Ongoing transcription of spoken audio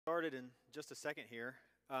Started in just a second here.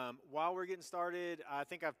 While we're getting started, I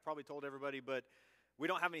think I've probably told everybody, but we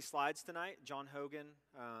don't have any slides tonight. John Hogan,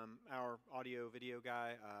 our audio video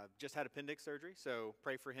guy, just had appendix surgery, so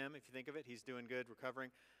pray for him if you think of it. He's doing good, recovering.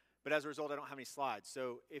 But as a result, I don't have any slides.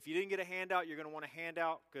 So if you didn't get a handout, you're going to want a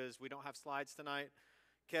handout because we don't have slides tonight.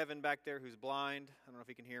 Kevin back there, who's blind, I don't know if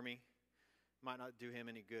he can hear me. Might not do him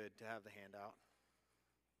any good to have the handout.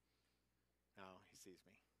 No, he sees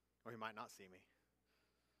me. Or he might not see me.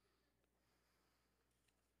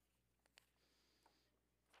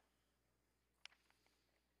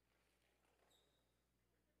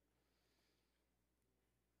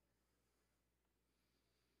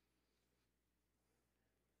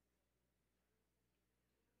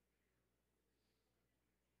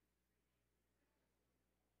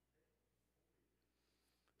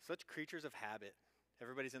 Such creatures of habit.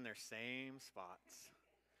 Everybody's in their same spots.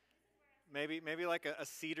 Maybe like a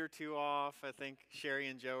seat or two off. I think Sherry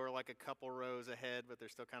and Joe are like a couple rows ahead, but they're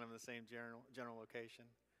still kind of in the same general location.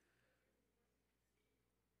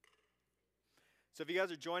 So if you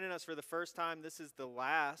guys are joining us for the first time, this is the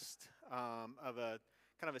last of a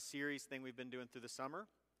kind of a series thing we've been doing through the summer.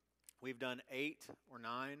 We've done 8 or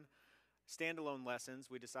 9 standalone lessons.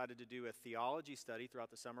 We decided to do a theology study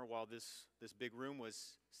throughout the summer while this big room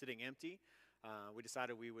was sitting empty. We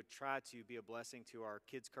decided we would try to be a blessing to our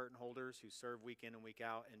kids' curtain holders who serve week in and week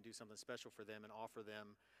out and do something special for them and offer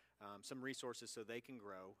them some resources so they can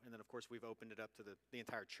grow. And then, of course, we've opened it up to the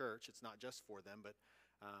entire church. It's not just for them, but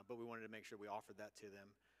we wanted to make sure we offered that to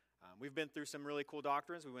them. We've been through some really cool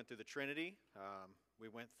doctrines. We went through the Trinity. We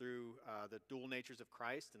went through the dual natures of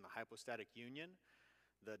Christ and the hypostatic union,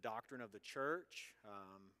 the doctrine of the church.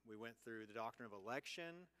 We went through the doctrine of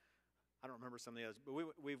election. I don't remember some of the others, but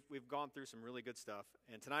we've gone through some really good stuff.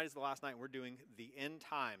 And tonight is the last night, and we're doing the end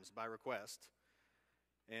times by request.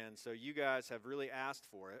 And so you guys have really asked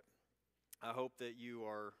for it. I hope that you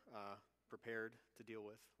are prepared to deal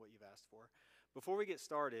with what you've asked for. Before we get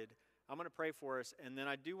started, I'm going to pray for us, and then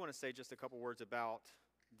I do want to say just a couple words about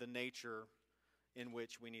the nature in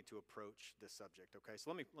which we need to approach this subject. Okay,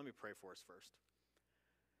 so let me pray for us first.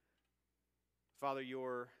 Father,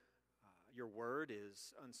 your word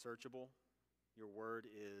is unsearchable. Your word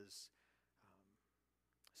is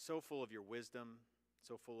so full of your wisdom,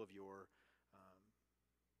 so full of your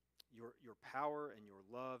power and your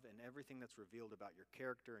love and everything that's revealed about your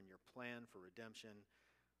character and your plan for redemption.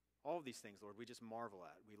 All of these things, Lord, we just marvel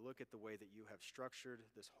at. We look at the way that you have structured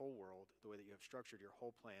this whole world, the way that you have structured your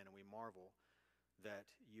whole plan, and we marvel that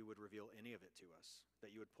you would reveal any of it to us,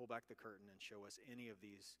 that you would pull back the curtain and show us any of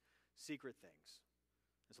these secret things.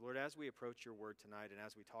 And so, Lord, as we approach your word tonight and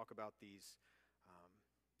as we talk about these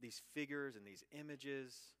figures and these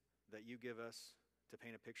images that you give us to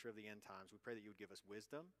paint a picture of the end times, we pray that you would give us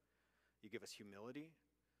wisdom, you give us humility,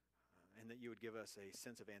 and that you would give us a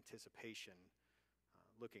sense of anticipation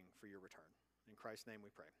looking for your return. In Christ's name we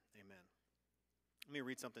pray. Amen. Let me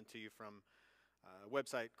read something to you from a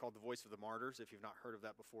website called The Voice of the Martyrs. If you've not heard of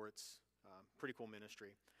that before, it's pretty cool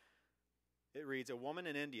ministry. It reads, "A woman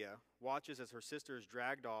in India watches as her sister is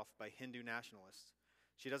dragged off by Hindu nationalists.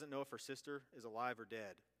 She doesn't know if her sister is alive or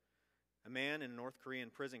dead. A man in a North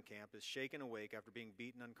Korean prison camp is shaken awake after being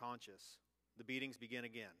beaten unconscious. The beatings begin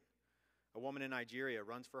again. A woman in Nigeria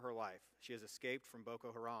runs for her life. She has escaped from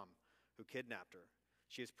Boko Haram, who kidnapped her.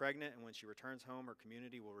 She is pregnant, and when she returns home, her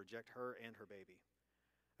community will reject her and her baby.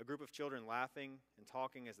 A group of children laughing and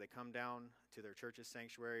talking as they come down to their church's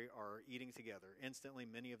sanctuary are eating together. Instantly,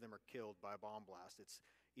 many of them are killed by a bomb blast. It's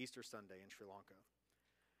Easter Sunday in Sri Lanka.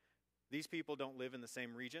 These people don't live in the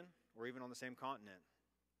same region or even on the same continent,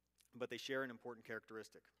 but they share an important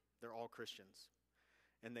characteristic. They're all Christians,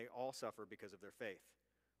 and they all suffer because of their faith.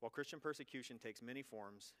 While Christian persecution takes many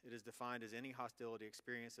forms, it is defined as any hostility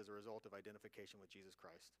experienced as a result of identification with Jesus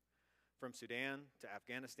Christ. From Sudan to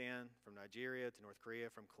Afghanistan, from Nigeria to North Korea,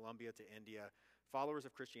 from Colombia to India, followers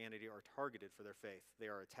of Christianity are targeted for their faith. They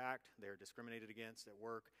are attacked, they are discriminated against at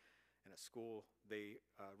work and at school. They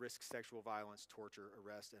risk sexual violence, torture,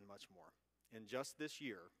 arrest, and much more. In just this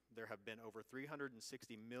year, there have been over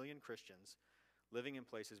 360 million Christians living in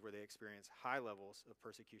places where they experience high levels of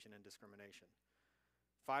persecution and discrimination.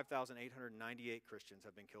 5,898 Christians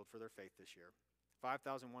have been killed for their faith this year.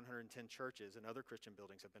 5,110 churches and other Christian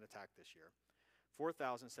buildings have been attacked this year.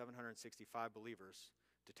 4,765 believers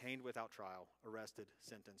detained without trial, arrested,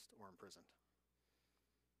 sentenced, or imprisoned.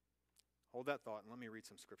 Hold that thought and let me read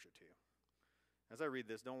some scripture to you. As I read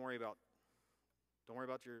this, don't worry about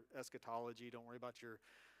your eschatology, don't worry about your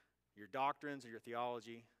doctrines or your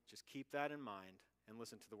theology. Just keep that in mind and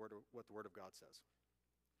listen to what the Word of God says.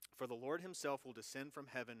 For the Lord himself will descend from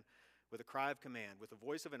heaven with a cry of command, with the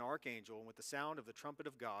voice of an archangel, and with the sound of the trumpet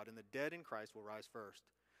of God, and the dead in Christ will rise first.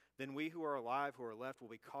 Then we who are alive, who are left, will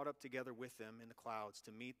be caught up together with them in the clouds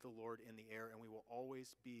to meet the Lord in the air, and we will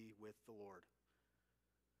always be with the Lord.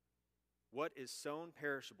 What is sown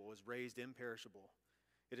perishable is raised imperishable.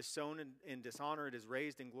 It is sown in dishonor, it is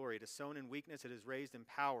raised in glory. It is sown in weakness, it is raised in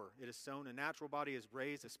power. It is sown a natural body, is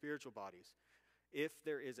raised as spiritual bodies. If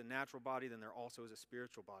there is a natural body, then there also is a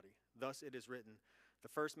spiritual body. Thus it is written, the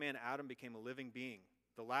first man, Adam, became a living being.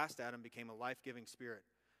 The last Adam became a life-giving spirit.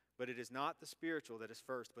 But it is not the spiritual that is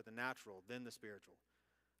first, but the natural, then the spiritual.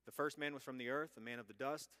 The first man was from the earth, the man of the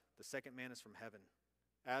dust. The second man is from heaven.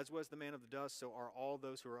 As was the man of the dust, so are all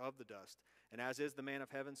those who are of the dust. And as is the man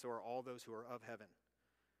of heaven, so are all those who are of heaven.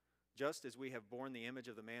 Just as we have borne the image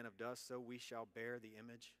of the man of dust, so we shall bear the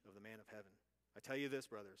image of the man of heaven. I tell you this,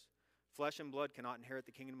 brothers, flesh and blood cannot inherit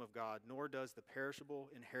the kingdom of God, nor does the perishable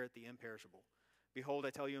inherit the imperishable. Behold, I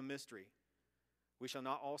tell you a mystery. We shall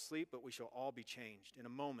not all sleep, but we shall all be changed in a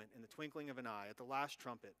moment, in the twinkling of an eye, at the last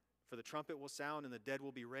trumpet. For the trumpet will sound, and the dead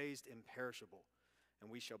will be raised imperishable,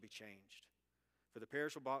 and we shall be changed. For the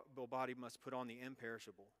perishable body must put on the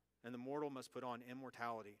imperishable, and the mortal must put on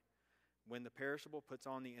immortality. When the perishable puts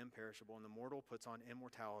on the imperishable, and the mortal puts on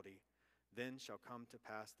immortality, then shall come to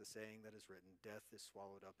pass the saying that is written, death is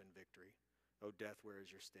swallowed up in victory. O death, where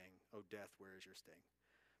is your sting? O death, where is your sting?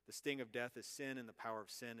 The sting of death is sin, and the power of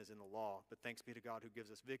sin is in the law. But thanks be to God who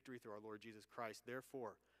gives us victory through our Lord Jesus Christ.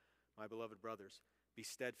 Therefore, my beloved brothers, be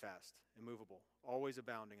steadfast, immovable, always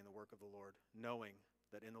abounding in the work of the Lord, knowing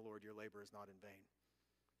that in the Lord your labor is not in vain.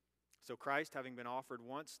 So Christ, having been offered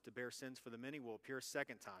once to bear sins for the many, will appear a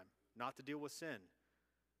second time, not to deal with sin,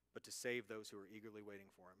 but to save those who are eagerly waiting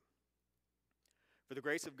for him. For the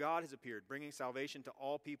grace of God has appeared, bringing salvation to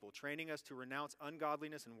all people, training us to renounce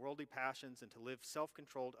ungodliness and worldly passions, and to live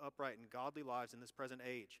self-controlled, upright, and godly lives in this present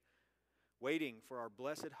age, waiting for our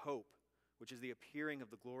blessed hope, which is the appearing of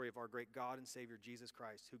the glory of our great God and Savior Jesus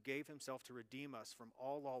Christ, who gave himself to redeem us from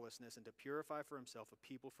all lawlessness and to purify for himself a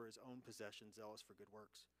people for his own possession, zealous for good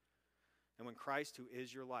works. And when Christ, who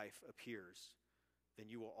is your life, appears, then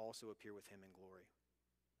you will also appear with him in glory.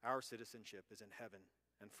 Our citizenship is in heaven,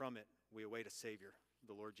 and from it we await a Savior,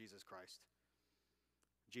 the Lord Jesus Christ.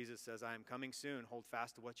 Jesus says, I am coming soon. Hold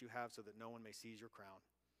fast to what you have so that no one may seize your crown.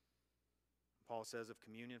 Paul says of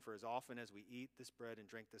communion, for as often as we eat this bread and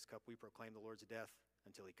drink this cup, we proclaim the Lord's death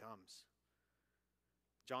until he comes.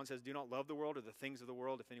 John says, do not love the world or the things of the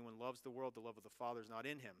world. If anyone loves the world, the love of the Father is not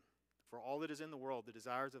in him. For all that is in the world, the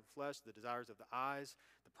desires of the flesh, the desires of the eyes,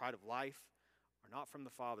 the pride of life, are not from the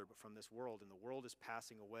Father, but from this world. And the world is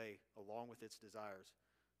passing away along with its desires.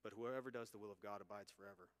 But whoever does the will of God abides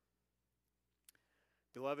forever.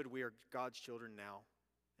 Beloved, we are God's children now,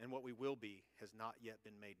 and what we will be has not yet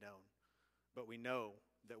been made known. But we know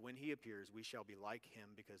that when he appears, we shall be like him,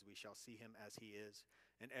 because we shall see him as he is.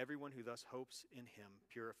 And everyone who thus hopes in him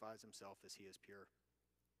purifies himself as he is pure.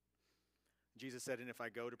 Jesus said, and if I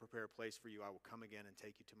go to prepare a place for you, I will come again and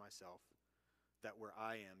take you to myself, that where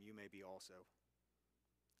I am, you may be also.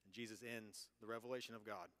 And Jesus ends the revelation of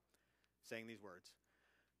God, saying these words,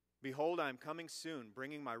 behold, I am coming soon,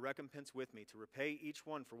 bringing my recompense with me to repay each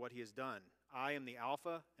one for what he has done. I am the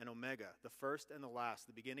Alpha and Omega, the first and the last,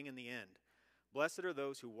 the beginning and the end. Blessed are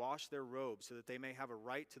those who wash their robes, so that they may have a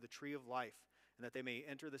right to the tree of life, and that they may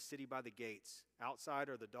enter the city by the gates. Outside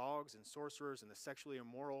are the dogs and sorcerers and the sexually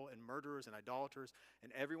immoral and murderers and idolaters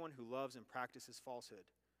and everyone who loves and practices falsehood.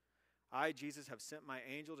 I, Jesus, have sent my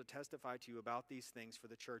angel to testify to you about these things for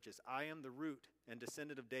the churches. I am the root and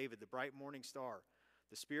descendant of David, the bright morning star.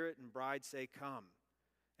 The Spirit and bride say, come.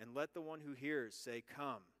 And let the one who hears say,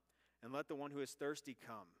 come. And let the one who is thirsty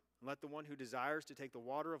come. And let the one who desires to take the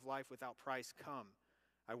water of life without price come.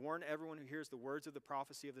 I warn everyone who hears the words of the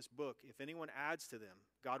prophecy of this book. If anyone adds to them,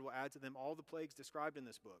 God will add to them all the plagues described in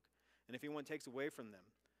this book. And if anyone takes away from them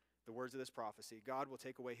the words of this prophecy, God will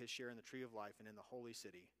take away his share in the tree of life and in the holy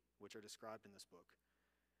city, which are described in this book.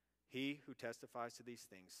 He who testifies to these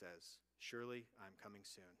things says, surely I am coming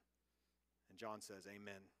soon. And John says,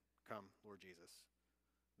 amen. Come, Lord Jesus.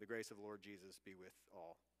 The grace of the Lord Jesus be with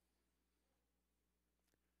all.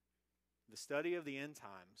 The study of the end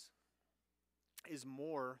times is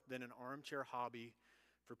more than an armchair hobby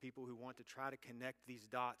for people who want to try to connect these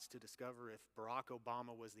dots to discover if Barack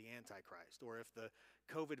Obama was the Antichrist or if the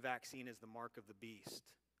COVID vaccine is the mark of the beast.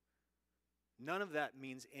 None of that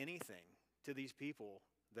means anything to these people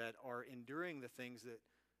that are enduring the things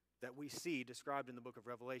that we see described in the book of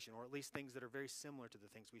Revelation, or at least things that are very similar to the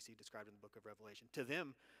things we see described in the book of Revelation. To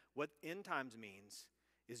them, what end times means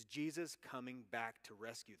is Jesus coming back to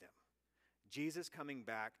rescue them. Jesus coming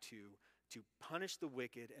back to to punish the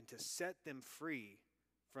wicked and to set them free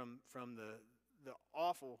from the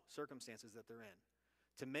awful circumstances that they're in,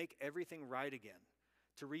 to make everything right again,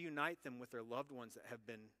 to reunite them with their loved ones that have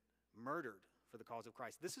been murdered for the cause of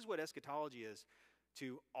Christ. This is what eschatology is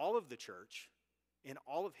to all of the church in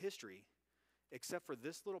all of history, except for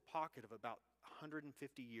this little pocket of about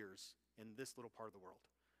 150 years in this little part of the world.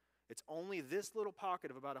 It's only this little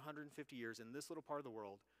pocket of about 150 years in this little part of the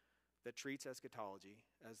world that treats eschatology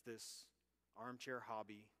as this armchair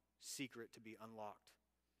hobby, secret to be unlocked.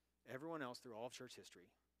 Everyone else through all of church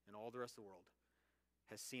history and all the rest of the world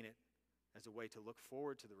has seen it as a way to look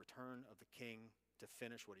forward to the return of the King to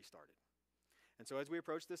finish what he started. And so as we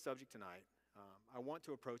approach this subject tonight, I want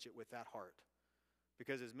to approach it with that heart.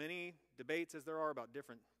 Because as many debates as there are about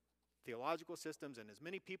different theological systems and as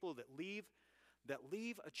many people that leave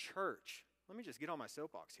a church, let me just get on my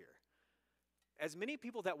soapbox here. As many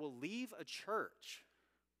people that will leave a church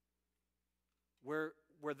where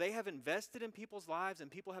they have invested in people's lives and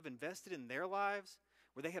people have invested in their lives,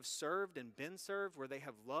 where they have served and been served, where they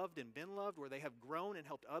have loved and been loved, where they have grown and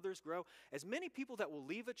helped others grow, as many people that will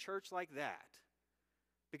leave a church like that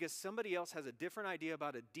because somebody else has a different idea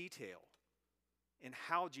about a detail in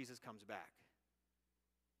how Jesus comes back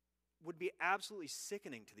would be absolutely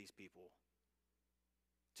sickening to these people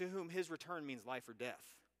to whom his return means life or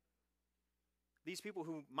death. These people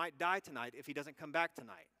who might die tonight if he doesn't come back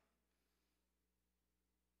tonight.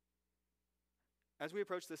 As we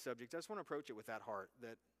approach this subject, I just want to approach it with that heart,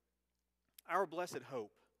 that our blessed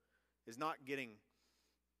hope is not getting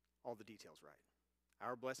all the details right.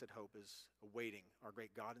 Our blessed hope is awaiting our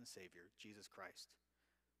great God and Savior, Jesus Christ,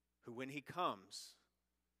 who when he comes,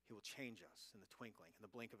 he will change us in the twinkling, in the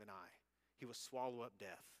blink of an eye. He will swallow up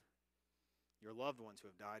death. Your loved ones who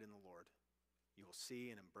have died in the Lord, you will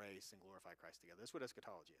see and embrace and glorify Christ together. That's what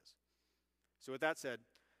eschatology is. So with that said,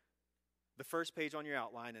 the first page on your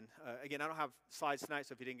outline, and again, I don't have slides tonight,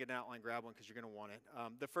 so if you didn't get an outline, grab one because you're going to want it.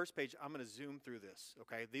 The first page, I'm going to zoom through this,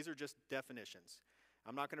 okay? These are just definitions.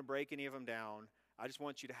 I'm not going to break any of them down. I just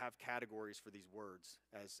want you to have categories for these words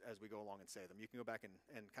as we go along and say them. You can go back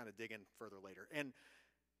and kind of dig in further later. And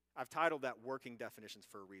I've titled that working definitions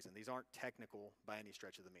for a reason. These aren't technical by any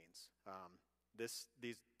stretch of the means.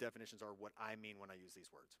 These definitions are what I mean when I use these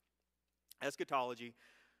words. Eschatology,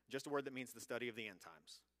 just a word that means the study of the end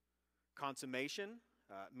times. Consummation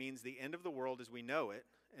means the end of the world as we know it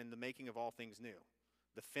and the making of all things new,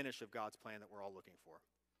 the finish of God's plan that we're all looking for.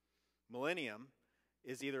 Millennium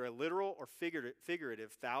is either a literal or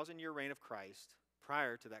figurative 1,000-year reign of Christ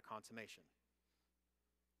prior to that consummation.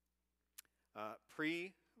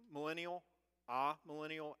 Pre-millennial,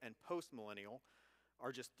 amillennial, and post-millennial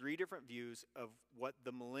are just three different views of what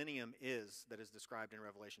the millennium is that is described in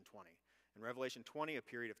Revelation 20. In Revelation 20, a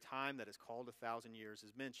period of time that is called 1,000 years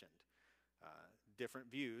is mentioned.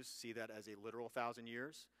 Different views see that as a literal 1,000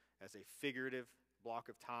 years, as a figurative block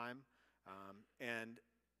of time, and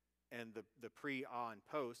the pre, and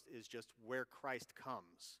post is just where Christ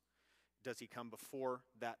comes. Does he come before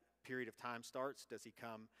that period of time starts? Does he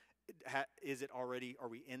come? Is it already? Are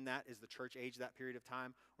we in that? Is the church age that period of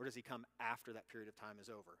time, or does he come after that period of time is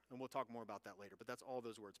over? And we'll talk more about that later. But that's all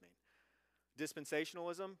those words mean.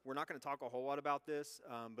 Dispensationalism. We're not going to talk a whole lot about this,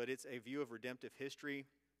 but it's a view of redemptive history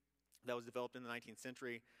that was developed in the 19th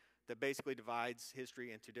century that basically divides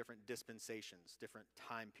history into different dispensations, different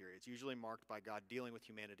time periods, usually marked by God dealing with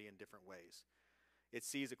humanity in different ways. It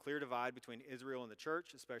sees a clear divide between Israel and the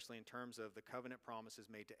church, especially in terms of the covenant promises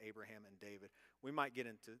made to Abraham and David. We might get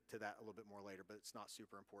into that a little bit more later, but it's not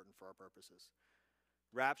super important for our purposes.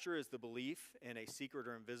 Rapture is the belief in a secret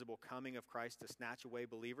or invisible coming of Christ to snatch away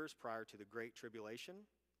believers prior to the Great Tribulation.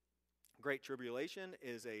 Great Tribulation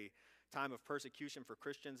is a time of persecution for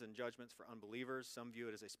Christians and judgments for unbelievers. Some view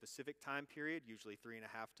it as a specific time period, usually 3.5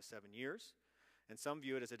 to 7 years, and some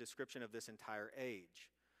view it as a description of this entire age.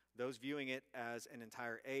 Those viewing it as an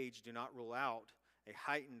entire age do not rule out a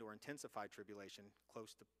heightened or intensified tribulation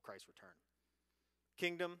close to Christ's return.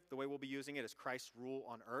 Kingdom, the way we'll be using it, is Christ's rule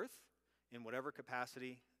on earth in whatever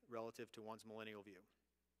capacity relative to one's millennial view.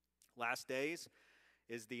 Last days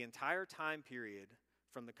is the entire time period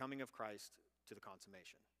from the coming of Christ to the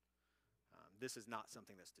consummation. This is not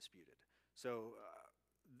something that's disputed. So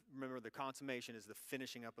remember, the consummation is the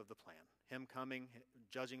finishing up of the plan. Him coming,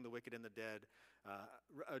 judging the wicked and the dead,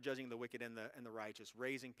 judging the wicked and the righteous,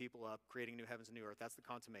 raising people up, creating new heavens and new earth. That's the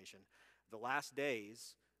consummation. The last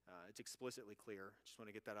days, it's explicitly clear. Just want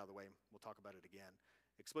to get that out of the way. We'll talk about it again.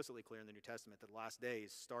 Explicitly clear in the New Testament that the last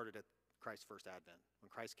days started at Christ's first advent. When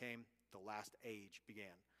Christ came, the last age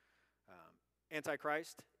began.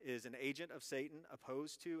 Antichrist is an agent of Satan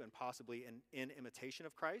opposed to and possibly in imitation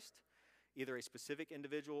of Christ. either a specific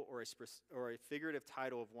individual or a figurative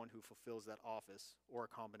title of one who fulfills that office, or a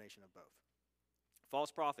combination of both.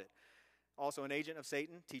 False prophet, also an agent of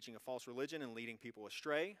Satan, teaching a false religion and leading people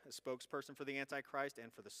astray, a spokesperson for the Antichrist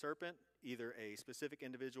and for the serpent, either a specific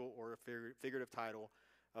individual or a figurative title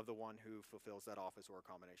of the one who fulfills that office, or a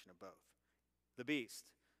combination of both. The beast,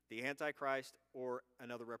 the Antichrist, or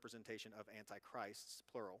another representation of antichrists,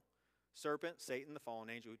 plural. Serpent, Satan, the fallen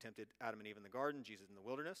angel who tempted Adam and Eve in the garden, Jesus in the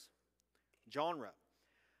wilderness. Genre,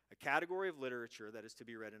 a category of literature that is to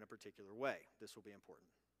be read in a particular way. This will be important.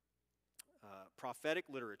 Prophetic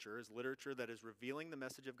literature is literature that is revealing the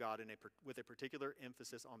message of God with a particular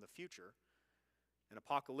emphasis on the future. And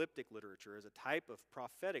apocalyptic literature is a type of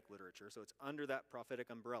prophetic literature, so it's under that prophetic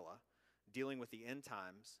umbrella, dealing with the end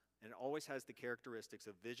times, and it always has the characteristics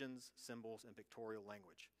of visions, symbols, and pictorial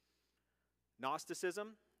language.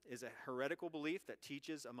 Gnosticism is a heretical belief that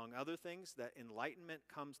teaches, among other things, that enlightenment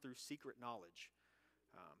comes through secret knowledge.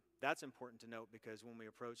 That's important to note, because when we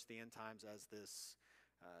approach the end times as this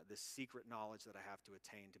secret knowledge that I have to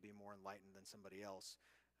attain to be more enlightened than somebody else,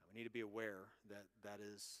 we need to be aware that that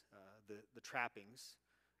is the trappings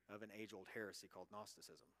of an age-old heresy called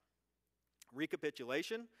Gnosticism.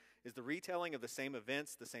 Recapitulation is the retelling of the same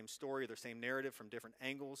events, the same story, the same narrative from different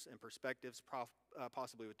angles and perspectives,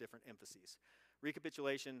 possibly with different emphases.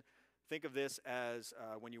 Recapitulation, think of this as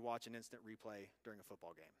when you watch an instant replay during a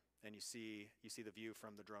football game, and you see the view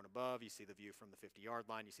from the drone above, you see the view from the 50-yard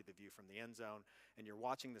line, you see the view from the end zone, and you're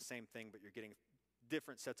watching the same thing, but you're getting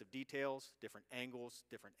different sets of details, different angles,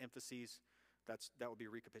 different emphases. That would be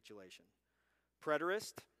recapitulation.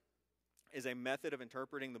 Preterist is a method of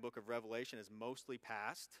interpreting the book of Revelation as mostly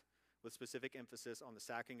past, with specific emphasis on the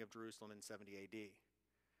sacking of Jerusalem in 70 AD.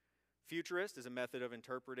 Futurist is a method of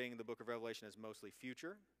interpreting the book of Revelation as mostly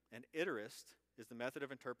future, and iterist is the method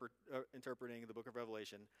of interpreting the book of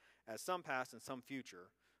Revelation as some past and some future,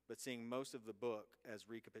 but seeing most of the book as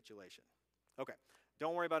recapitulation. Okay,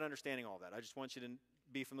 don't worry about understanding all that. I just want you to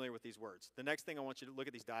be familiar with these words. The next thing, I want you to look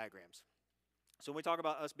at these diagrams. So when we talk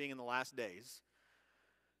about us being in the last days,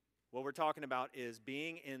 what we're talking about is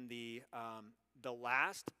being in the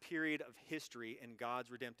last period of history in God's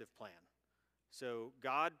redemptive plan. So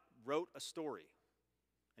God wrote a story,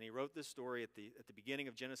 and he wrote this story at the beginning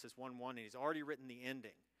of Genesis 1:1, and he's already written the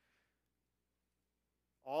ending.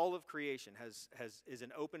 All of creation is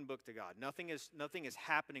an open book to God. Nothing is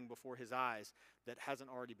happening before his eyes that hasn't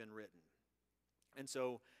already been written. And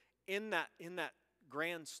so in that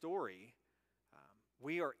grand story,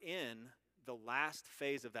 we are in the last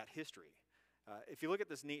phase of that history. If you look at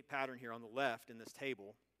this neat pattern here on the left in this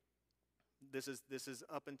table, this is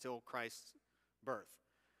up until Christ's birth.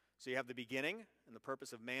 So you have the beginning, and the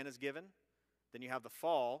purpose of man is given. Then you have the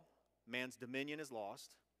fall, man's dominion is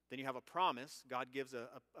lost. Then you have a promise. God gives a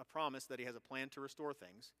promise that he has a plan to restore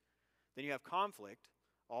things. Then you have conflict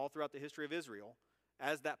all throughout the history of Israel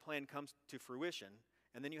as that plan comes to fruition.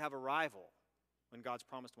 And then you have arrival when God's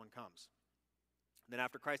promised one comes. Then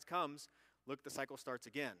after Christ comes, look, the cycle starts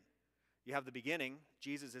again. You have the beginning.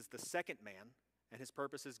 Jesus is the second man, and his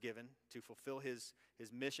purpose is given to fulfill his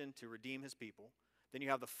mission to redeem his people. Then you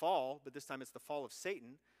have the fall, but this time it's the fall of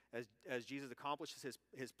Satan. As Jesus accomplishes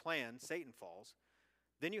his plan, Satan falls.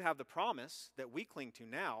 Then you have the promise that we cling to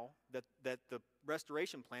now, that the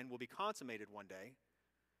restoration plan will be consummated one day.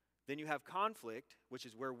 Then you have conflict, which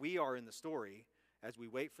is where we are in the story, as we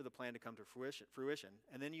wait for the plan to come to fruition.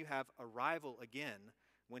 And then you have arrival again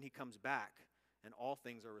when he comes back, and all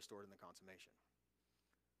things are restored in the consummation.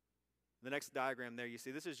 The next diagram there, you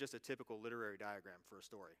see, this is just a typical literary diagram for a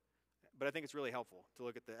story. But I think it's really helpful to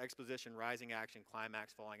look at the exposition, rising action,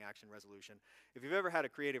 climax, falling action, resolution. If you've ever had a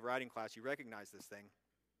creative writing class, you recognize this thing.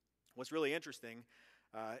 What's really interesting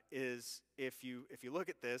is if you look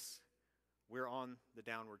at this, we're on the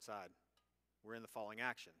downward side. We're in the falling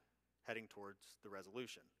action, heading towards the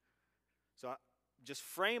resolution. So just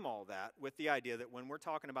frame all that with the idea that when we're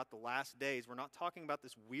talking about the last days, we're not talking about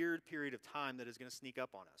this weird period of time that is going to sneak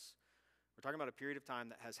up on us. We're talking about a period of time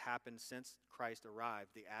that has happened since Christ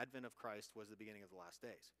arrived. The advent of Christ was the beginning of the last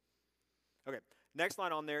days. Okay, next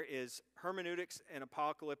line on there is hermeneutics and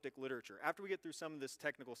apocalyptic literature. After we get through some of this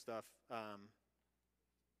technical stuff,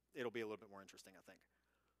 it'll be a little bit more interesting, I think.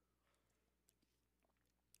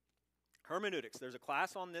 Hermeneutics, there's a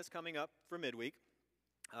class on this coming up for midweek.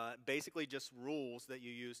 Basically just rules that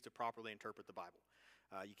you use to properly interpret the Bible.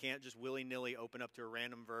 You can't just willy-nilly open up to a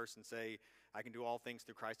random verse and say, I can do all things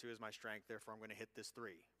through Christ who is my strength, therefore I'm going to hit this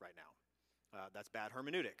 3 right now. That's bad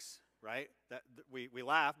hermeneutics, right? We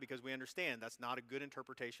laugh because we understand that's not a good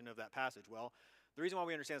interpretation of that passage. Well, the reason why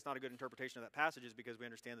we understand it's not a good interpretation of that passage is because we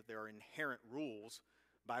understand that there are inherent rules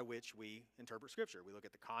by which we interpret Scripture. We look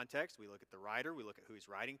at the context, we look at the writer, we look at who he's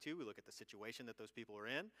writing to, we look at the situation that those people are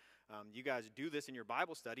in. You guys do this in your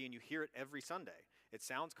Bible study, and you hear it every Sunday. It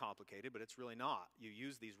sounds complicated, but it's really not. You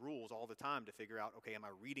use these rules all the time to figure out, okay, am I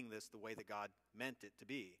reading this the way that God meant it to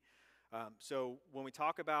be? So when we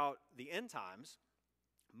talk about the end times,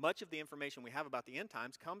 much of the information we have about the end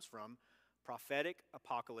times comes from prophetic,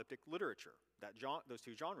 apocalyptic literature, those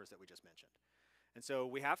two genres that we just mentioned. And so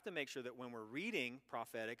we have to make sure that when we're reading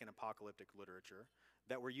prophetic and apocalyptic literature,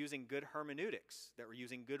 that we're using good hermeneutics, that we're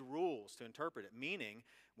using good rules to interpret it. Meaning,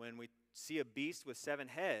 when we see a beast with 7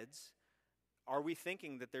 heads, are we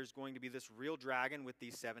thinking that there's going to be this real dragon with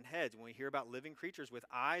these 7 heads? When we hear about living creatures with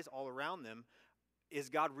eyes all around them, is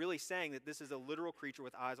God really saying that this is a literal creature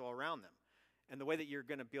with eyes all around them? And the way that you're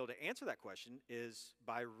going to be able to answer that question is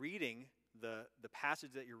by reading the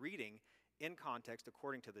passage that you're reading in context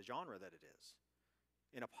according to the genre that it is.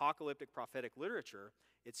 In apocalyptic prophetic literature,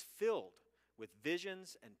 it's filled with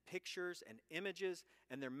visions and pictures and images,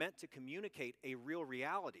 and they're meant to communicate a real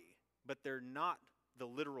reality, but they're not the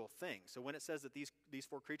literal thing. So when it says that these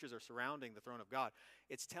 4 creatures are surrounding the throne of God,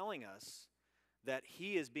 it's telling us that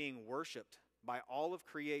he is being worshipped by all of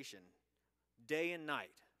creation day and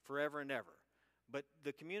night, forever and ever. But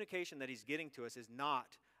the communication that he's getting to us is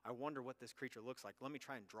not, I wonder what this creature looks like. Let me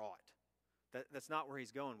try and draw it. That's not where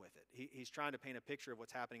he's going with it. He's trying to paint a picture of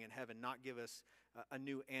what's happening in heaven, not give us a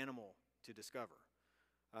new animal to discover.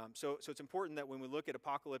 So it's important that when we look at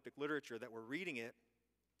apocalyptic literature that we're reading it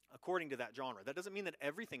according to that genre. That doesn't mean that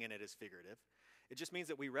everything in it is figurative. It just means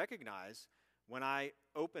that we recognize when I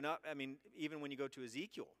open up, even when you go to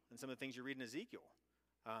Ezekiel and some of the things you read in Ezekiel,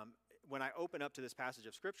 when I open up to this passage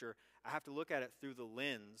of Scripture, I have to look at it through the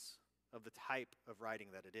lens of the type of writing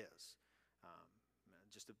that it is.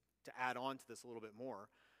 Just to add on to this a little bit more,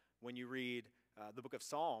 when you read the book of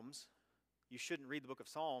Psalms, you shouldn't read the book of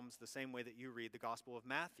Psalms the same way that you read the Gospel of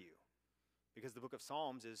Matthew, because the book of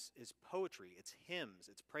Psalms is poetry, it's hymns,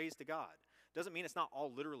 it's praise to God. Doesn't mean it's not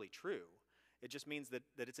all literally true. It just means that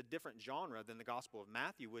it's a different genre than the Gospel of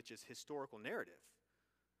Matthew, which is historical narrative.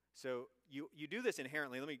 So you do this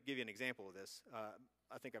inherently. Let me give you an example of this.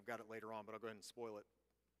 I think I've got it later on, but I'll go ahead and spoil it.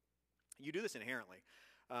 You do this inherently.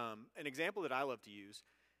 An example that I love to use,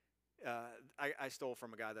 I stole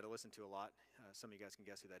from a guy that I listen to a lot. Some of you guys can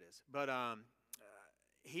guess who that is. But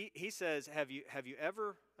he says, have you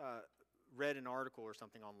ever read an article or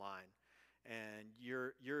something online, and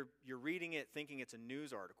you're reading it thinking it's a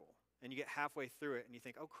news article, and you get halfway through it and you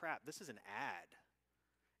think, oh crap, this is an ad.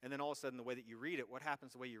 And then all of a sudden the way that you read it, what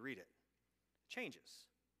happens the way you read it? It changes.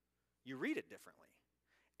 You read it differently.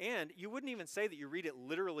 And you wouldn't even say that you read it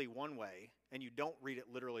literally one way and you don't read it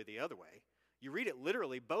literally the other way. You read it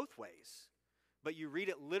literally both ways, but you read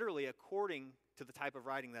it literally according to the type of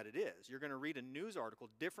writing that it is. You're going to read a news article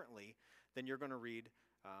differently than you're going to read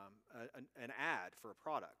an ad for a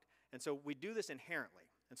product. And so we do this inherently.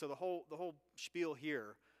 And so the whole spiel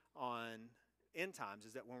here on end times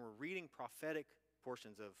is that when we're reading prophetic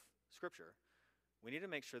portions of Scripture, we need to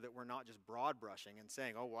make sure that we're not just broad brushing and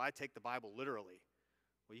saying, oh, well, I take the Bible literally.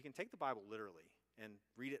 Well, you can take the Bible literally and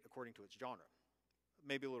read it according to its genre.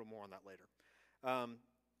 Maybe a little more on that later.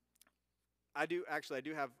 I do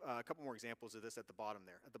have a couple more examples of this at the bottom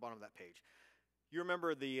there, at the bottom of that page. You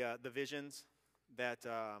remember the visions that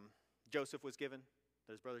Joseph was given,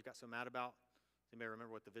 that his brothers got so mad about? Anybody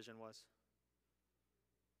remember what the vision was?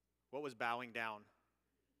 What was bowing down?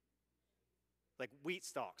 Like wheat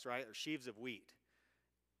stalks, right? Or sheaves of wheat.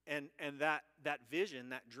 And that vision,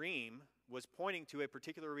 that dream, was pointing to a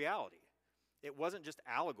particular reality. It wasn't just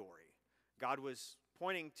allegory. God was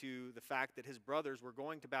pointing to the fact that his brothers were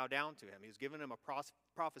going to bow down to him. He was giving him a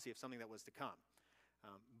prophecy of something that was to come.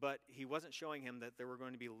 But he wasn't showing him that there were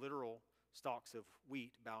going to be literal stalks of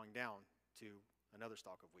wheat bowing down to another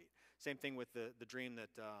stalk of wheat. Same thing with the dream that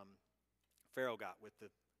Pharaoh got with the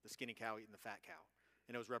skinny cow eating the fat cow.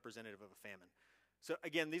 And it was representative of a famine. So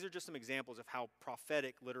again, these are just some examples of how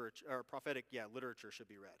prophetic literature should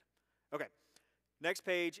be read. Okay, next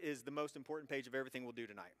page is the most important page of everything we'll do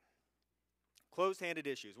tonight. Closed-handed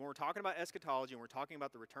issues. When we're talking about eschatology and we're talking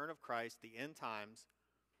about the return of Christ, the end times,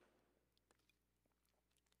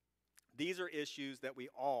 these are issues that we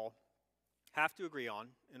all have to agree on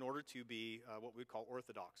in order to be what we call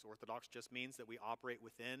orthodox. Orthodox just means that we operate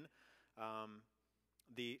within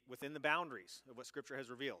the boundaries of what Scripture has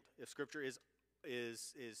revealed. If Scripture is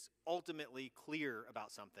ultimately clear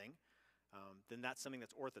about something, then that's something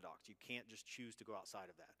that's orthodox. You can't just choose to go outside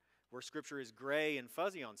of that. Where Scripture is gray and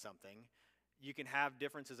fuzzy on something, you can have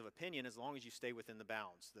differences of opinion as long as you stay within the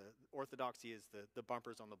bounds. The orthodoxy is the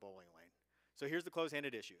bumpers on the bowling lane. So here's the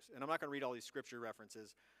close-handed issues. And I'm not going to read all these scripture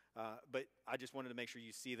references, but I just wanted to make sure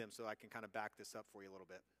you see them so I can kind of back this up for you a little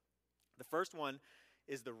bit. The first one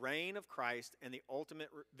is the reign of Christ and the ultimate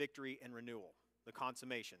victory and renewal, the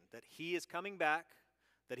consummation, that he is coming back,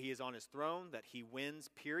 that he is on his throne, that he wins,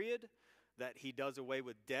 period, that he does away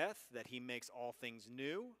with death, that he makes all things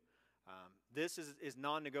new. This is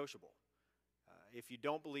non-negotiable. If you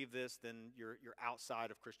don't believe this, then you're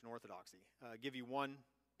outside of Christian orthodoxy. I'll give you one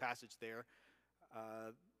passage there.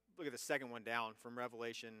 Look at the second one down from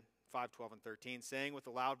Revelation 5:12 and 13, saying with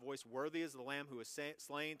a loud voice, "Worthy is the Lamb who was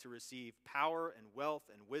slain to receive power and wealth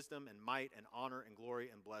and wisdom and might and honor and glory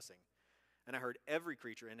and blessing. And I heard every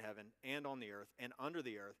creature in heaven and on the earth and under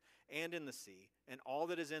the earth and in the sea and all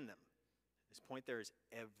that is in them." His point there is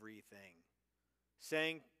everything.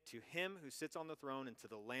 Saying, "To him who sits on the throne and to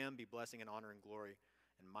the Lamb be blessing and honor and glory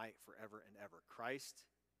and might forever and ever." Christ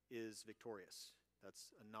is victorious.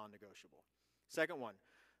 That's a non-negotiable. Second one,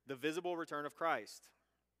 the visible return of Christ.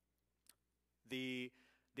 The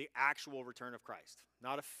actual return of Christ.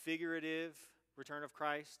 Not a figurative return of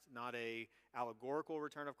Christ, not a allegorical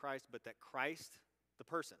return of Christ, but that Christ, the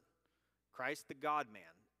person, Christ the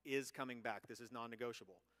God-man, is coming back. This is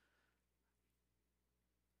non-negotiable.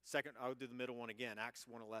 Second, I'll do the middle one again, Acts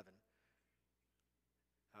 1:11.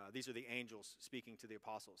 These are the angels speaking to the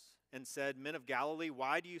apostles. "And said, 'Men of Galilee,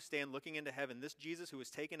 why do you stand looking into heaven? This Jesus who was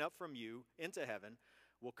taken up from you into heaven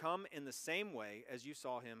will come in the same way as you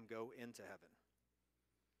saw him go into heaven.'"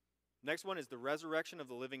 Next one is the resurrection of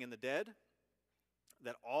the living and the dead,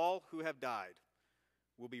 that all who have died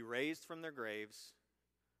will be raised from their graves,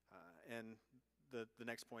 and the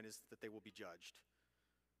next point is that they will be judged.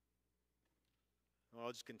 Well,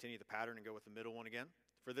 I'll just continue the pattern and go with the middle one again.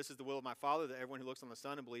 "For this is the will of my Father, that everyone who looks on the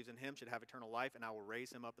Son and believes in him should have eternal life, and I will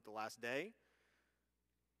raise him up at the last day.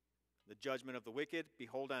 The judgment of the wicked,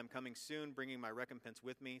 behold, I am coming soon, bringing my recompense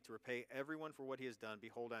with me to repay everyone for what he has done.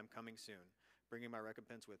 Behold, I am coming soon, bringing my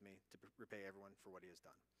recompense with me to repay everyone for what he has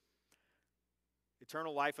done."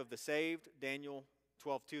 Eternal life of the saved, Daniel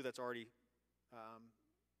 12:2, that's already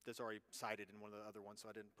cited in one of the other ones, so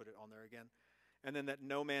I didn't put it on there again. And then that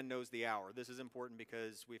no man knows the hour. This is important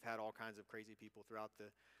because we've had all kinds of crazy people throughout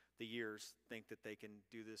the years think that they can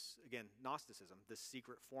do this, again, Gnosticism, this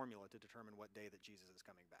secret formula to determine what day that Jesus is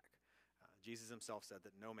coming back. Jesus himself said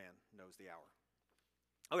that no man knows the hour.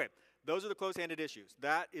 Okay, those are the close-handed issues.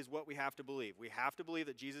 That is what we have to believe. We have to believe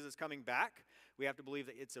that Jesus is coming back. We have to believe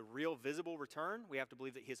that it's a real visible return. We have to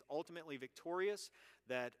believe that he is ultimately victorious,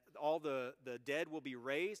 that all the dead will be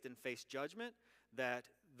raised and face judgment, that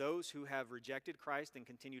those who have rejected Christ and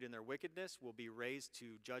continued in their wickedness will be raised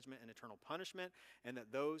to judgment and eternal punishment, and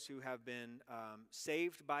that those who have been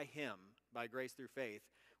saved by him, by grace through faith,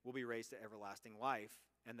 will be raised to everlasting life,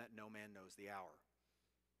 and that no man knows the hour.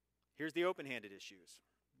 Here's the open-handed issues,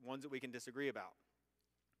 ones that we can disagree about.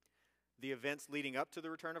 The events leading up to the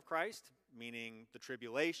return of Christ, meaning the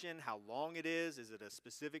tribulation, how long it is it a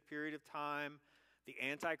specific period of time? The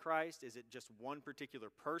Antichrist, is it just one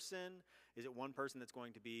particular person? Is it one person that's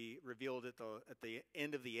going to be revealed at the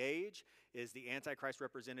end of the age? Is the Antichrist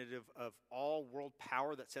representative of all world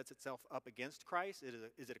power that sets itself up against Christ?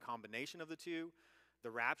 Is it a combination of the two?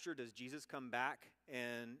 The rapture, does Jesus come back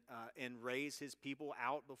and raise his people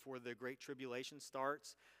out before the Great Tribulation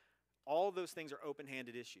starts? All of those things are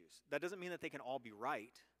open-handed issues. That doesn't mean that they can all be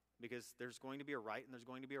right, because there's going to be a right and there's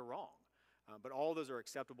going to be a wrong. But all of those are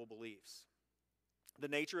acceptable beliefs. The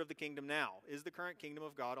nature of the kingdom now. Is the current kingdom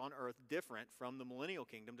of God on earth different from the millennial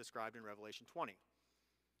kingdom described in Revelation 20?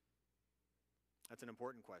 That's an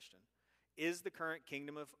important question. Is the current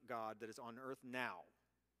kingdom of God that is on earth now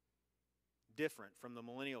different from the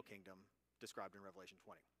millennial kingdom described in Revelation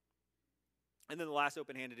 20? And then the last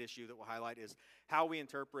open-handed issue that we'll highlight is how we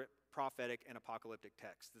interpret prophetic and apocalyptic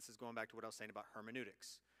texts. This is going back to what I was saying about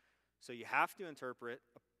hermeneutics. So you have to interpret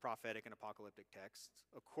prophetic and apocalyptic texts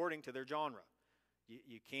according to their genre.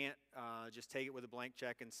 You can't just take it with a blank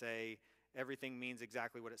check and say everything means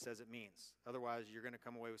exactly what it says it means. Otherwise, you're going to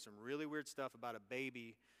come away with some really weird stuff about a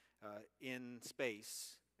baby in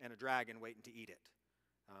space and a dragon waiting to eat it.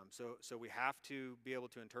 So we have to be able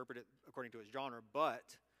to interpret it according to its genre,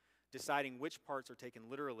 but deciding which parts are taken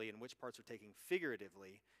literally and which parts are taken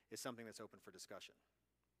figuratively is something that's open for discussion.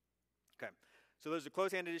 Okay, so those are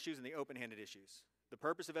close-handed issues and the open-handed issues. The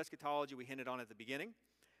purpose of eschatology we hinted on at the beginning.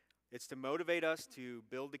 It's to motivate us to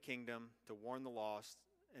build the kingdom, to warn the lost,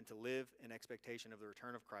 and to live in expectation of the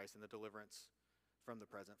return of Christ and the deliverance from the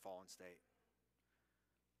present fallen state.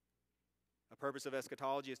 A purpose of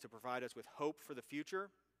eschatology is to provide us with hope for the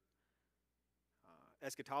future.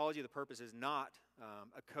 Eschatology, the purpose is not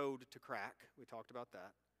a code to crack. We talked about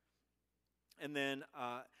that. And then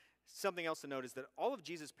something else to note is that all of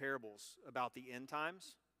Jesus' parables about the end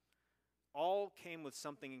times all came with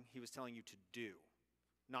something he was telling you to do,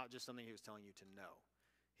 not just something he was telling you to know.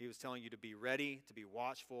 He was telling you to be ready, to be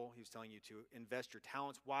watchful. He was telling you to invest your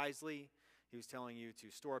talents wisely. He was telling you to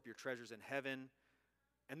store up your treasures in heaven.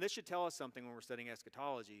 And this should tell us something when we're studying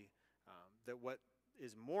eschatology, that what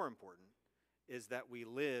is more important is that we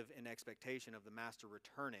live in expectation of the Master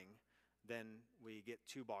returning than we get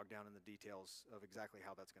too bogged down in the details of exactly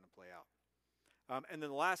how that's going to play out. And then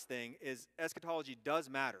the last thing is eschatology does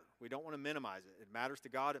matter. We don't want to minimize it. It matters to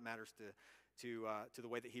God. It matters to the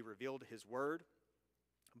way that he revealed his word.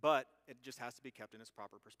 But it just has to be kept in its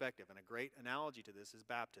proper perspective. And a great analogy to this is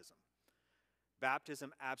baptism.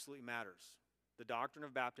 Baptism absolutely matters. The doctrine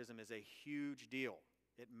of baptism is a huge deal.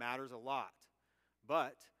 It matters a lot.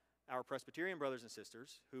 But our Presbyterian brothers and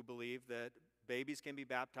sisters who believe that babies can be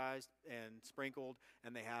baptized and sprinkled,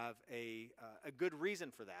 and they have a good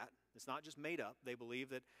reason for that. It's not just made up. They believe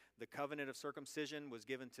that the covenant of circumcision was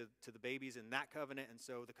given to the babies in that covenant, and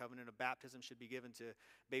so the covenant of baptism should be given to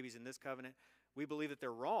babies in this covenant. We believe that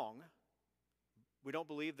they're wrong. We don't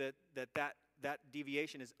believe that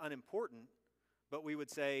deviation is unimportant, but we would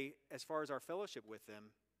say, as far as our fellowship with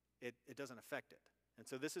them, it doesn't affect it. And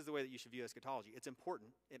so this is the way that you should view eschatology. It's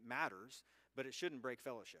important, it matters, but it shouldn't break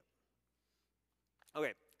fellowship.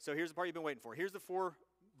 Okay, so here's the part you've been waiting for. Here's the 4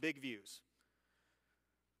 big views.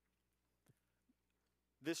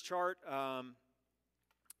 This chart,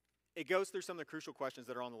 it goes through some of the crucial questions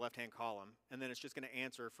that are on the left-hand column, and then it's just going to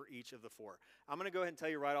answer for each of the 4. I'm going to go ahead and tell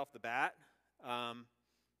you right off the bat.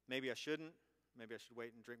 Maybe I shouldn't. Maybe I should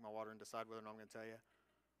wait and drink my water and decide whether or not I'm going to tell you.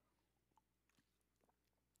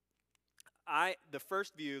 The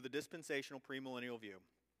first view, the dispensational premillennial view,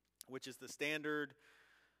 which is the standard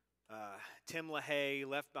Tim LaHaye,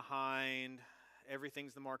 Left Behind,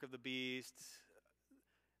 everything's the mark of the beast,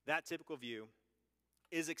 that typical view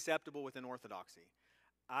is acceptable within Orthodoxy.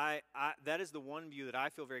 That is the one view that I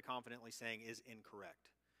feel very confidently saying is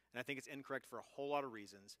incorrect. And I think it's incorrect for a whole lot of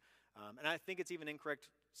reasons. And I think it's even incorrect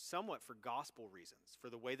somewhat for gospel reasons, for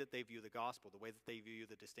the way that they view the gospel, the way that they view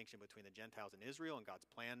the distinction between the Gentiles and Israel and God's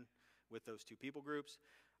plan with those two people groups.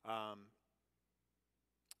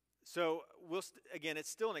 So again, it's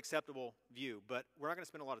still an acceptable view, but we're not going to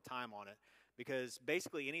spend a lot of time on it because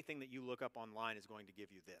basically anything that you look up online is going to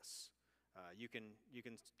give you this. You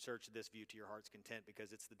can search this view to your heart's content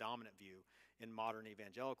because it's the dominant view in modern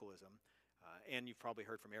evangelicalism. And you've probably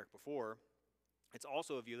heard from Eric before. It's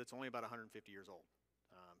also a view that's only about 150 years old.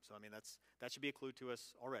 So I mean, that should be a clue to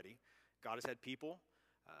us already. God has had people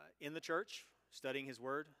in the church studying his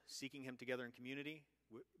word, seeking him together in community,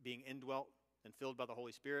 being indwelt and filled by the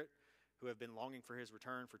Holy Spirit, who have been longing for his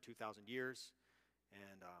return for 2,000 years.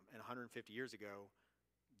 And 150 years ago,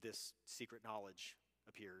 this secret knowledge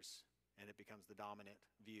appears, and it becomes the dominant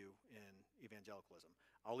view in evangelicalism.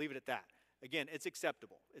 I'll leave it at that. Again, it's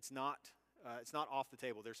acceptable. It's not off the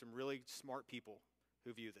table. There's some really smart people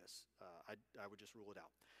who view this. I would just rule it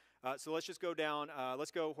out. So let's just go down.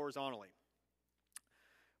 Let's go horizontally.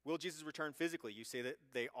 Will Jesus return physically? You say that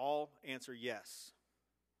they all answer yes.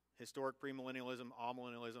 Historic premillennialism,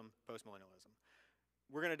 amillennialism, postmillennialism.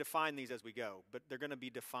 We're going to define these as we go, but they're going to be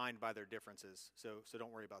defined by their differences, so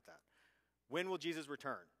don't worry about that. When will Jesus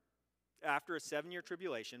return? After a 7-year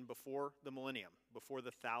tribulation, before the millennium, before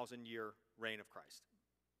the 1,000-year reign of Christ.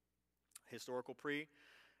 Historical pre,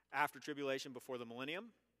 after tribulation, before the millennium.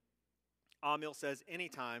 Amil says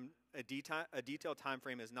anytime, a detailed time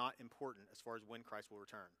frame is not important as far as when Christ will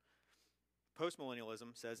return.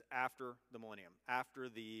 Postmillennialism says after the millennium, after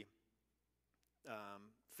the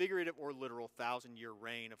figurative or literal 1,000-year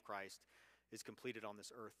reign of Christ is completed on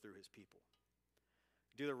this earth through his people.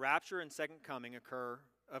 Do the rapture and second coming of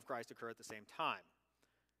Christ occur at the same time?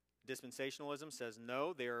 Dispensationalism says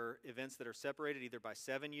no, they are events that are separated either by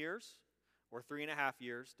 7 years or 3.5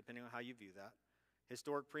 years, depending on how you view that.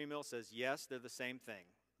 Historic premill says yes, they're the same thing.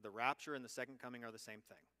 The rapture and the second coming are the same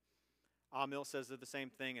thing. Amil says they're the same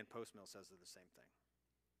thing, and postmill says they're the same thing.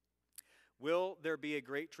 Will there be a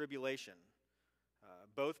great tribulation?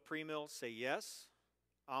 Both premills say yes.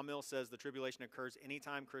 Amil says the tribulation occurs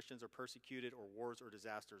anytime Christians are persecuted or wars or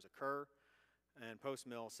disasters occur. And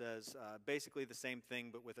postmill says basically the same thing,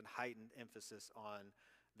 but with a heightened emphasis on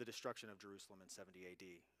the destruction of Jerusalem in 70 AD,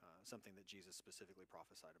 something that Jesus specifically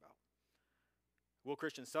prophesied about. Will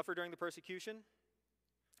Christians suffer during the persecution?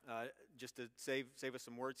 Just to save us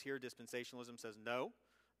some words here, dispensationalism says no.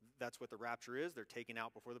 That's what the rapture is. They're taken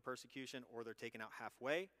out before the persecution, or they're taken out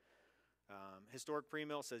halfway. Historic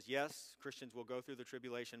premill says yes, Christians will go through the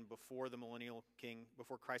tribulation before the millennial king,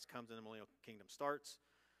 before Christ comes and the millennial kingdom starts.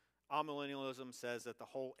 Amillennialism says that the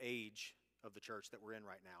whole age of the church that we're in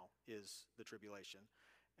right now is the tribulation.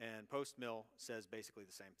 And post-mill says basically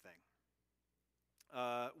the same thing.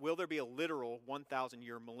 Will there be a literal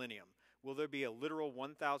 1,000-year millennium? Will there be a literal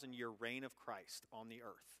 1,000-year reign of Christ on the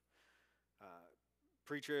earth?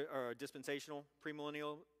 Dispensational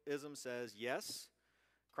premillennialism says yes,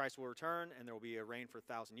 Christ will return and there will be a reign for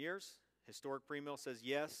 1,000 years. Historic premill says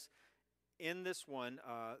yes. In this one,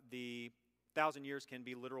 the 1,000 years can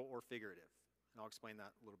be literal or figurative. And I'll explain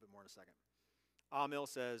that a little bit more in a second. Amill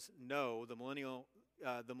says no, the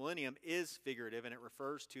millennium is figurative and it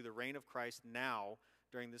refers to the reign of Christ now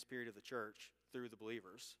during this period of the church through the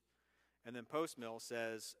believers. And then post-mill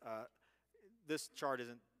says, this chart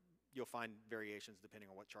isn't, you'll find variations depending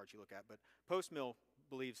on what chart you look at, but post-mill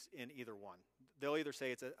believes in either one. They'll either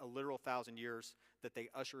say it's a literal 1,000 years that they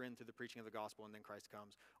usher in through the preaching of the gospel and then Christ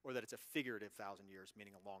comes, or that it's a figurative 1,000 years,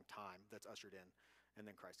 meaning a long time that's ushered in and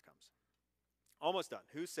then Christ comes. Almost done.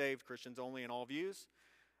 Who's saved? Christians only in all views.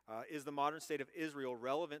 Is the modern state of Israel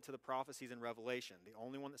relevant to the prophecies in Revelation? The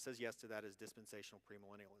only one that says yes to that is dispensational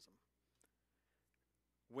premillennialism.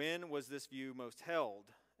 When was this view most held?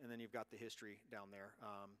 And then you've got the history down there.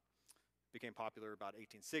 Became popular about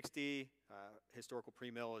 1860. Historical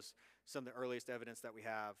premill is some of the earliest evidence that we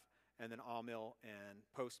have. And then amill and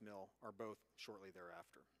post-mill are both shortly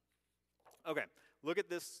thereafter. Okay, look at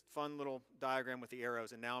this fun little diagram with the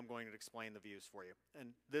arrows, and now I'm going to explain the views for you.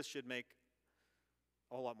 And this should make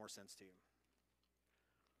a whole lot more sense to you.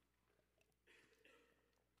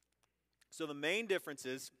 So the main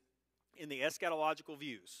differences in the eschatological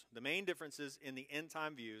views, the main differences in the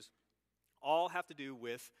end-time views, all have to do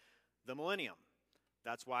with the millennium.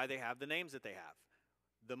 That's why they have the names that they have.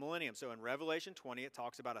 The millennium. So in Revelation 20, it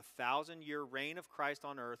talks about a 1,000-year reign of Christ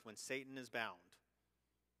on earth when Satan is bound.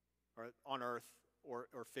 Or on earth, or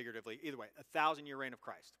figuratively, either way, a 1,000-year reign of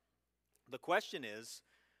Christ. The question is,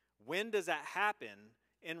 when does that happen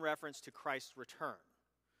in reference to Christ's return?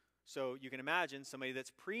 So you can imagine somebody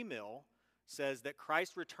that's pre-mill says that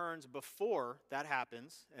Christ returns before that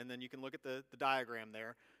happens, and then you can look at the diagram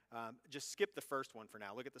there. Just skip the first one for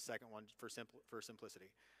now. Look at the second one for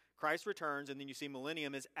simplicity. Christ returns, and then you see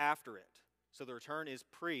millennium is after it. So the return is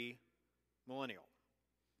pre-millennial.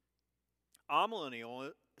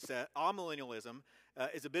 Amillennialism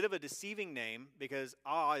is a bit of a deceiving name because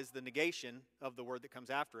is the negation of the word that comes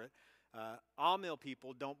after it. Amill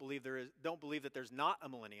people don't believe that there's not a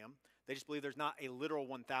millennium. They just believe there's not a literal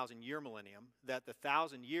 1,000-year millennium, that the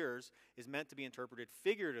 1,000 years is meant to be interpreted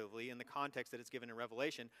figuratively in the context that it's given in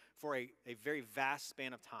Revelation for a very vast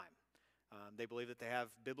span of time. They believe that they have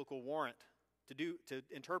biblical warrant to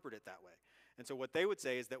interpret it that way. And so what they would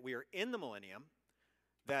say is that we are in the millennium,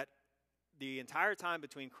 that the entire time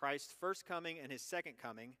between Christ's first coming and his second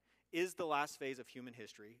coming is the last phase of human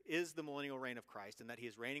history, is the millennial reign of Christ, and that he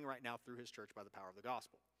is reigning right now through his church by the power of the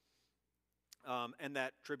gospel. And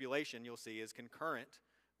that tribulation, you'll see, is concurrent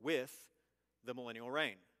with the millennial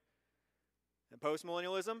reign. And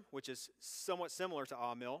postmillennialism, which is somewhat similar to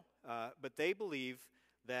Amill, but they believe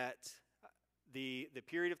that the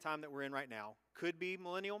period of time that we're in right now could be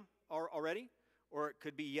millennial already, or it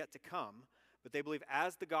could be yet to come. But they believe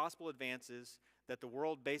as the gospel advances, that the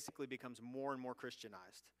world basically becomes more and more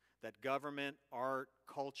Christianized. That government, art,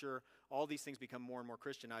 culture, all these things become more and more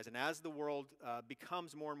Christianized. And as the world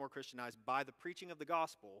becomes more and more Christianized by the preaching of the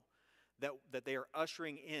gospel, that they are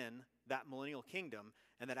ushering in that millennial kingdom,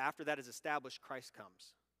 and that after that is established, Christ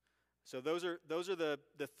comes. So those are the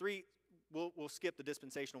three. We'll skip the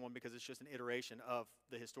dispensational one because it's just an iteration of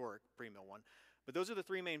the historic pre-mill one. But those are the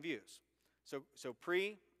three main views. So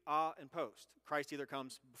pre, and post. Christ either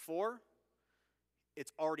comes before,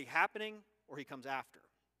 it's already happening, or he comes after.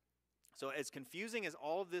 So as confusing as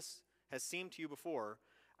all of this has seemed to you before,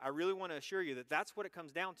 I really want to assure you that that's what it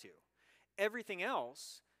comes down to. Everything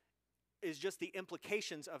else is just the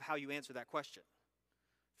implications of how you answer that question.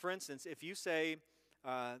 For instance, if you say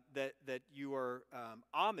that you are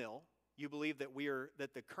Amill, you believe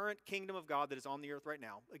that the current kingdom of God that is on the earth right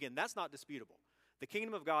now, again, that's not disputable. The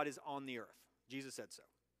kingdom of God is on the earth. Jesus said so.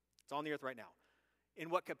 It's on the earth right now. In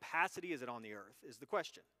what capacity is it on the earth is the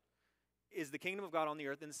question. Is the kingdom of God on the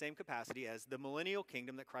earth in the same capacity as the millennial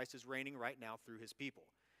kingdom that Christ is reigning right now through his people?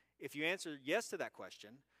 If you answer yes to that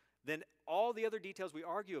question, then all the other details we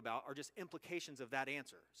argue about are just implications of that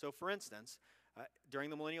answer. So for instance, during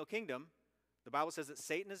the millennial kingdom, the Bible says that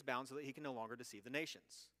Satan is bound so that he can no longer deceive the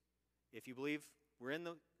nations. If you believe we're in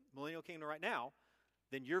the millennial kingdom right now,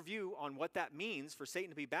 then your view on what that means for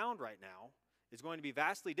Satan to be bound right now is going to be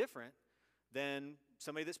vastly different than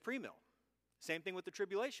somebody that's pre-mill. Same thing with the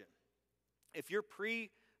tribulation. If you're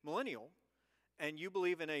pre-millennial and you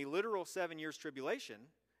believe in a literal 7 years tribulation,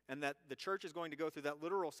 and that the church is going to go through that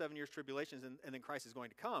literal 7 years tribulations, and then Christ is going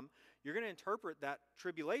to come, you're going to interpret that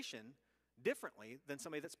tribulation differently than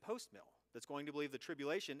somebody that's post-mill, that's going to believe the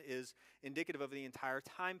tribulation is indicative of the entire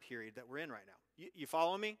time period that we're in right now. You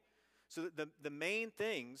follow me? So the main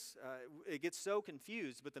things, it gets so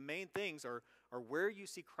confused, but the main things are where you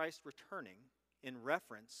see Christ returning in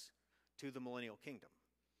reference to the millennial kingdom.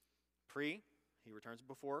 Pre, he returns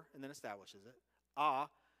before and then establishes it.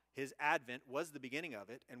 His advent was the beginning of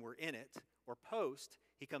it, and we're in it. Or post,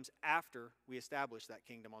 he comes after we establish that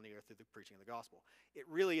kingdom on the earth through the preaching of the gospel. It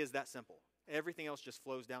really is that simple. Everything else just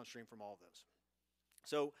flows downstream from all of those.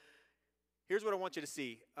 So here's what I want you to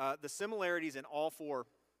see. The similarities in all four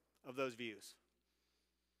of those views.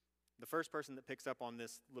 The first person that picks up on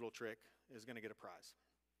this little trick is going to get a prize.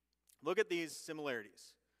 Look at these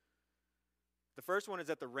similarities. The first one is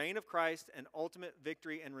that the reign of Christ and ultimate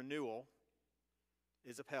victory and renewal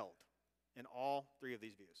is upheld in all three of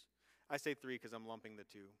these views. I say three because I'm lumping the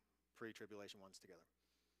two pre-tribulation ones together.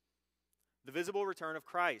 The visible return of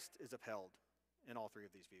Christ is upheld in all three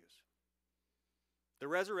of these views. The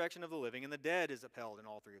resurrection of the living and the dead is upheld in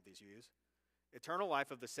all three of these views. Eternal life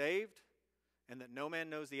of the saved and that no man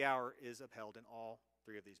knows the hour is upheld in all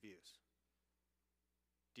three of these views.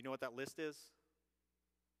 Do you know what that list is?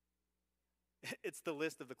 It's the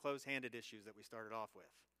list of the close-handed issues that we started off with.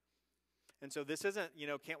 And so this isn't,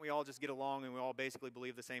 can't we all just get along and we all basically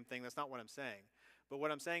believe the same thing? That's not what I'm saying. But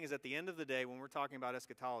what I'm saying is at the end of the day, when we're talking about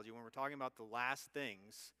eschatology, when we're talking about the last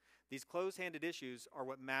things, these close-handed issues are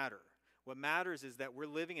what matter. What matters is that we're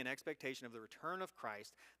living in expectation of the return of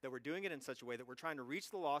Christ, that we're doing it in such a way that we're trying to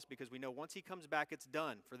reach the lost because we know once he comes back, it's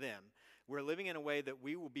done for them. We're living in a way that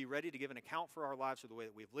we will be ready to give an account for our lives for the way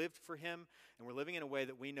that we've lived for him, and we're living in a way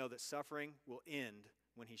that we know that suffering will end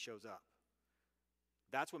when he shows up.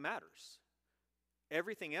 That's what matters.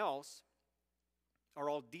 Everything else are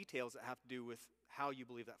all details that have to do with how you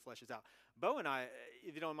believe that fleshes out. Bo and I,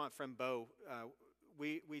 if you don't mind, friend Bo,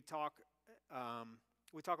 we talk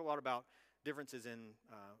a lot about differences in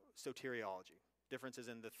soteriology, differences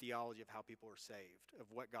in the theology of how people are saved, of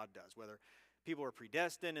what God does, whether people are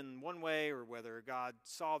predestined in one way or whether God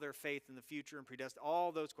saw their faith in the future and predestined,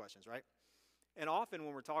 all those questions, right? And often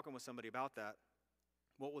when we're talking with somebody about that,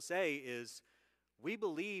 what we'll say is, we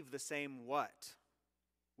believe the same what.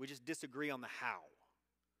 We just disagree on the how.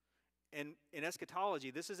 And in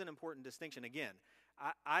eschatology, this is an important distinction. Again,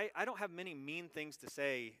 I don't have many mean things to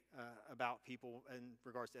say about people in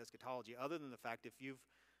regards to eschatology, other than the fact if you've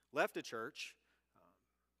left a church,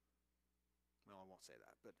 well, I won't say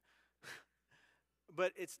that,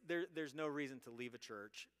 but there's no reason to leave a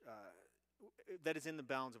church that is in the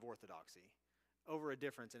bounds of orthodoxy over a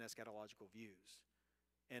difference in eschatological views.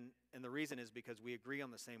 And the reason is because we agree on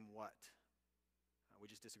the same what. We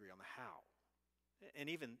just disagree on the how. And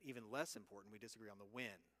even less important, we disagree on the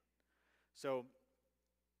when. So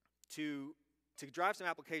to drive some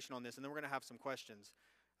application on this, and then we're going to have some questions,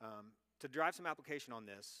 to drive some application on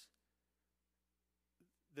this,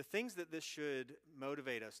 the things that this should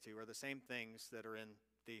motivate us to are the same things that are in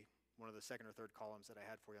one of the second or third columns that I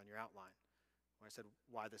had for you on your outline, when I said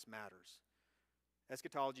why this matters.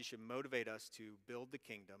 Eschatology should motivate us to build the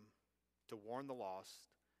kingdom, to warn the lost,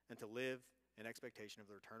 and to live in expectation of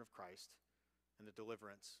the return of Christ and the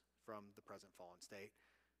deliverance from the present fallen state.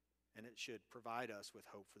 And it should provide us with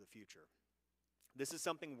hope for the future. This is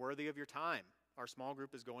something worthy of your time. Our small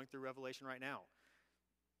group is going through Revelation right now.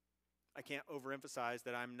 I can't overemphasize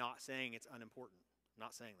that I'm not saying it's unimportant. I'm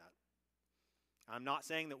not saying that. I'm not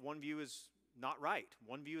saying that one view is not right.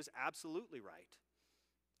 One view is absolutely right.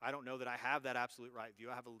 I don't know that I have that absolute right view.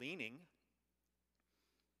 I have a leaning,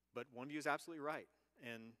 but one view is absolutely right.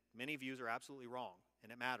 And many views are absolutely wrong,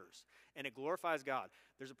 and it matters. And it glorifies God.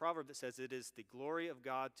 There's a proverb that says, it is the glory of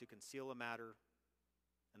God to conceal a matter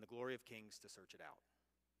and the glory of kings to search it out.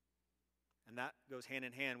 And that goes hand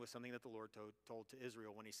in hand with something that the Lord told to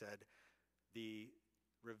Israel when he said, the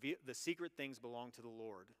secret things belong to the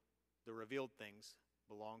Lord. The revealed things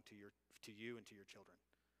belong to you and to your children.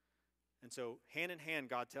 And so, hand in hand,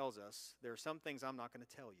 God tells us, there are some things I'm not going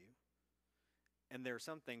to tell you. And there are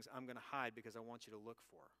some things I'm going to hide because I want you to look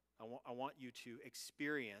for. I want you to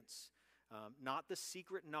experience not the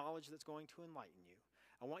secret knowledge that's going to enlighten you.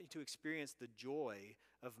 I want you to experience the joy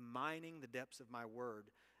of mining the depths of my word.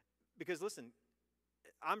 Because listen,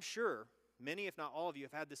 I'm sure many, if not all of you,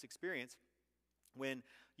 have had this experience when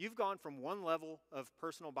you've gone from one level of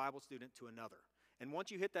personal Bible student to another. And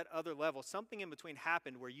once you hit that other level, something in between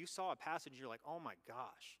happened where you saw a passage and you're like, oh my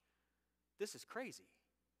gosh, this is crazy.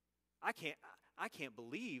 I can't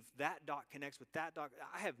believe that dot connects with that dot.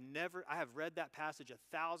 I have read that passage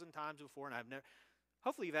 1,000 times before, and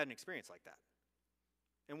hopefully you've had an experience like that.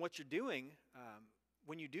 And what you're doing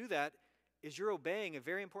when you do that is you're obeying a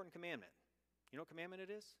very important commandment. You know what commandment it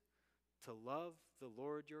is? To love the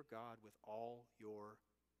Lord your God with all your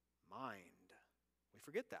mind. We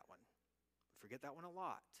forget that one. We forget that one a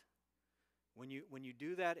lot. When you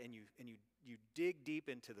do that and you dig deep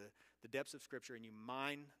into the depths of Scripture and you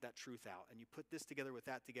mine that truth out and you put this together with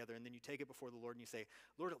that together and then you take it before the Lord and you say,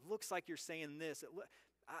 Lord, it looks like you're saying this.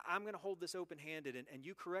 I'm going to hold this open-handed and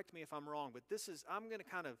you correct me if I'm wrong, but I'm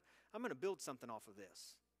going to build something off of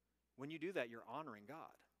this. When you do that, you're honoring God.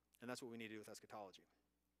 And that's what we need to do with eschatology.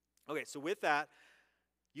 Okay, so with that,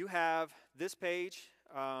 you have this page.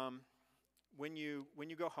 When you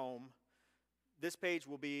go home, this page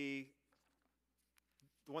will be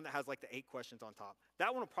the one that has like the 8 questions on top.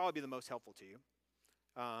 That one will probably be the most helpful to you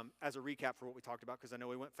as a recap for what we talked about, because I know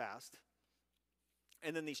we went fast.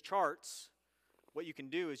 And then these charts, what you can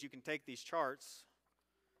do is you can take these charts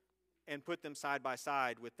and put them side by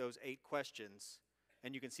side with those 8 questions,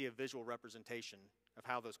 and you can see a visual representation of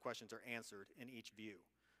how those questions are answered in each view.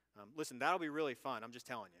 Listen, that'll be really fun. I'm just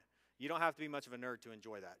telling you. You don't have to be much of a nerd to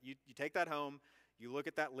enjoy that. You take that home, you look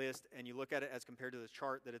at that list, and you look at it as compared to the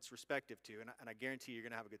chart that it's respective to, and I guarantee you're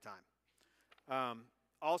going to have a good time.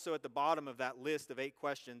 Also, at the bottom of that list of 8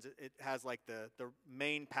 questions, it has like the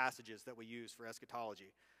main passages that we use for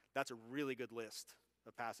eschatology. That's a really good list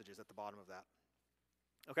of passages at the bottom of that.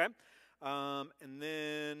 Okay? And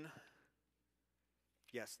then,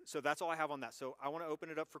 yes, so that's all I have on that. So I want to open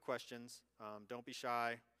it up for questions. Don't be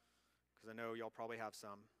shy, because I know y'all probably have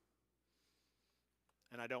some.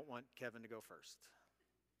 And I don't want Kevin to go first.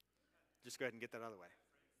 Just go ahead and get that out of the way.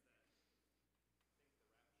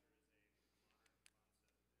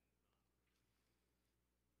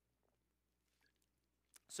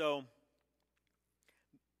 So,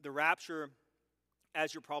 the rapture,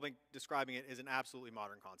 as you're probably describing it, is an absolutely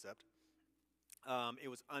modern concept. It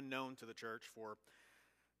was unknown to the church for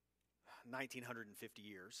 1,950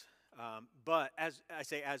 years. But as I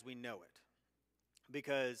say, as we know it,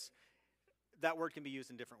 because that word can be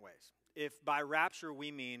used in different ways. If by rapture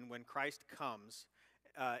we mean when Christ comes,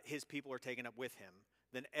 his people are taken up with him,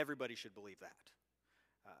 then everybody should believe that.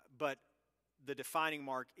 But the defining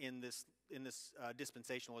mark in this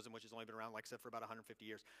dispensationalism, which has only been around, like I said, for about 150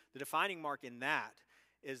 years, the defining mark in that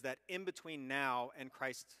is that in between now and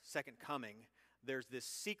Christ's second coming, there's this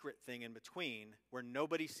secret thing in between where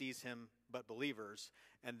nobody sees him but believers,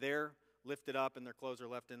 and they're lifted up and their clothes are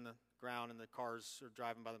left in the ground and the cars are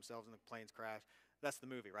driving by themselves and the planes crash. That's the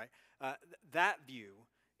movie, right? That view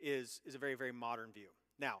is a very, very modern view.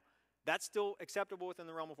 Now, that's still acceptable within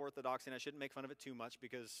the realm of orthodoxy, and I shouldn't make fun of it too much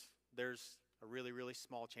because there's a really, really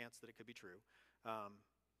small chance that it could be true.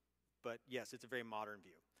 But yes, it's a very modern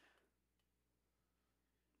view.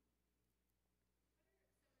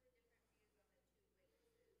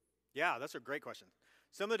 Yeah, that's a great question.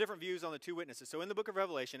 Some of the different views on the 2 witnesses. So in the book of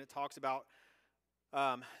Revelation, it talks about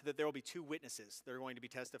that there will be 2 witnesses that are going to be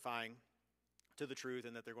testifying to the truth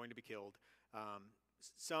and that they're going to be killed.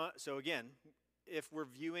 So again, if we're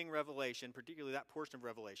viewing Revelation, particularly that portion of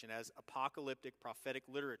Revelation, as apocalyptic prophetic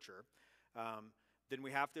literature, then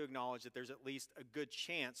we have to acknowledge that there's at least a good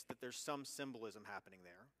chance that there's some symbolism happening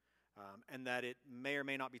there, and that it may or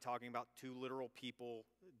may not be talking about 2 literal people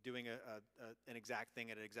doing an exact thing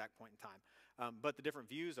at an exact point in time. But the different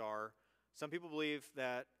views are, some people believe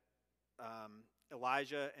that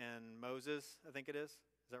Elijah and Moses, I think it is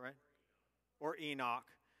that right? Or Enoch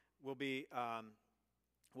will be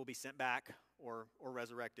sent back or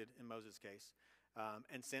resurrected in Moses' case,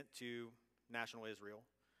 and sent to national Israel.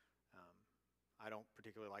 I don't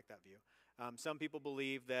particularly like that view. Some people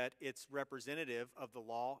believe that it's representative of the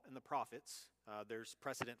law and the prophets. There's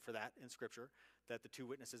precedent for that in Scripture, that the 2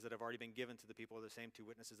 witnesses that have already been given to the people are the same 2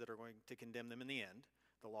 witnesses that are going to condemn them in the end,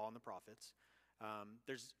 the law and the prophets.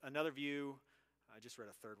 There's another view. I just read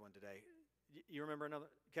a third one today. You remember another?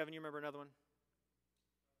 Kevin, you remember another one?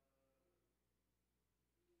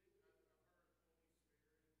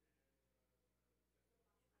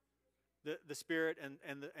 The Spirit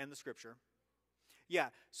and the Scripture. Yeah.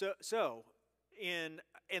 So that's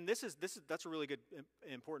a really good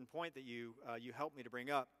important point that you helped me to bring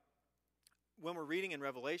up. When we're reading in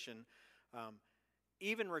Revelation,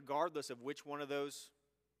 even regardless of which one of those,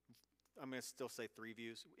 I'm going to still say 3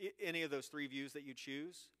 views, any of those 3 views that you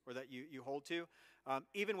choose or that you hold to,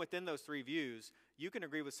 even within those 3 views, you can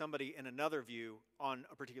agree with somebody in another view on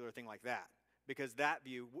a particular thing like that, because that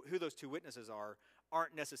view, who those 2 witnesses are,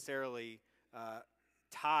 aren't necessarily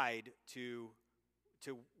tied to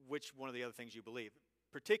to which one of the other things you believe,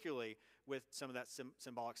 particularly with some of that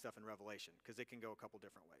symbolic stuff in Revelation, because it can go a couple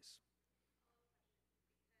different ways.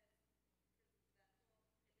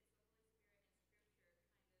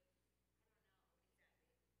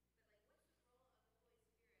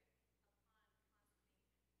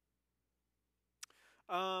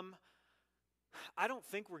 I don't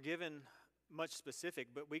think we're given much specific,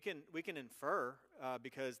 but we can infer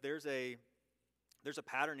because there's a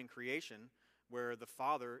pattern in creation where the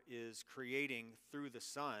Father is creating through the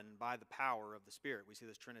Son by the power of the Spirit. We see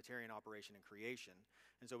this Trinitarian operation in creation,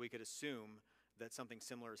 and so we could assume that something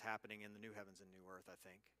similar is happening in the new heavens and new earth. I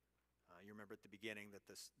think you remember at the beginning that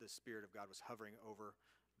the Spirit of God was hovering over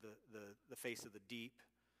the face of the deep,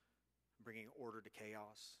 bringing order to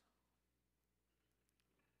chaos.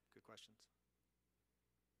 Good questions.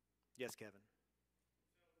 Yes, Kevin.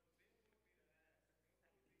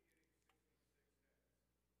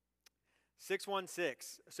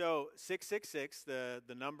 616. So 666, the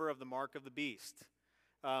number of the mark of the beast.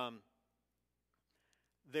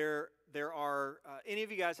 There are any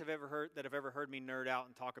of you guys have ever heard me nerd out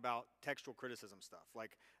and talk about textual criticism stuff,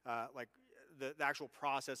 like the actual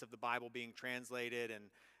process of the Bible being translated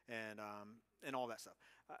and all that stuff.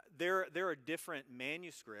 There are different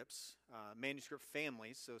manuscripts, manuscript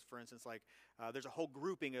families. So, for instance, there's a whole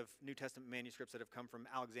grouping of New Testament manuscripts that have come from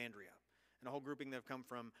Alexandria, and a whole grouping that have come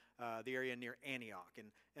from the area near Antioch,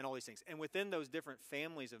 and all these things. And within those different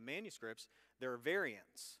families of manuscripts, there are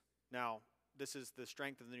variants. Now, this is the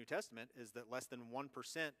strength of the New Testament, is that less than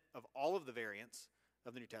 1% of all of the variants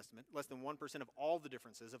of the New Testament, less than 1% of all the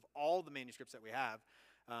differences of all the manuscripts that we have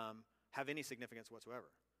any significance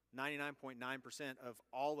whatsoever. 99.9% of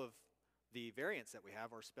all of the variants that we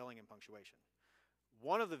have are spelling and punctuation.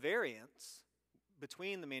 One of the variants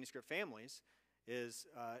between the manuscript families is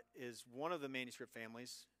one of the manuscript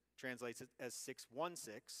families translates it as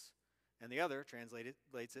 616, and the other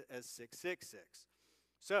translates it as 666.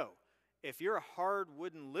 So, if you're a hard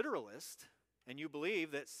wooden literalist and you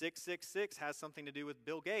believe that 666 has something to do with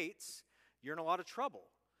Bill Gates, you're in a lot of trouble,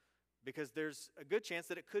 because there's a good chance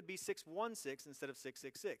that it could be 616 instead of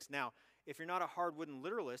 666. Now, if you're not a hard wooden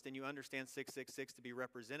literalist and you understand 666 to be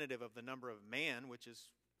representative of the number of man, which is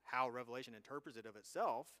how Revelation interprets it of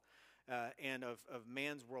itself, and of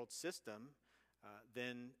man's world system,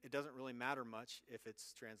 then it doesn't really matter much if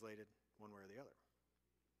it's translated one way or the other.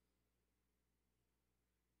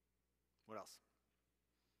 What else?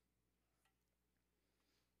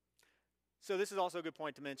 So this is also a good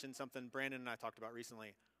point to mention something Brandon and I talked about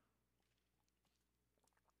recently.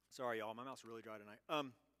 Sorry, y'all, my mouth's really dry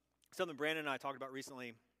tonight. Something Brandon and I talked about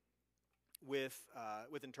recently with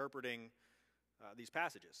interpreting these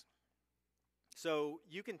passages. So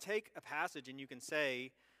you can take a passage and you can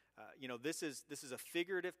say, this is a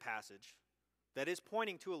figurative passage that is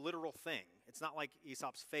pointing to a literal thing. It's not like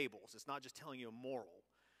Aesop's fables. It's not just telling you a moral.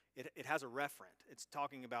 It has a referent. It's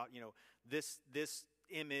talking about this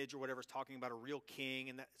image or whatever is talking about a real king,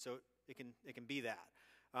 and that, so it can be that.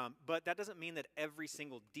 But that doesn't mean that every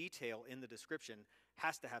single detail in the description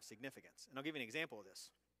has to have significance. And I'll give you an example of this.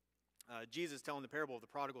 Jesus telling the parable of the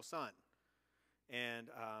prodigal son.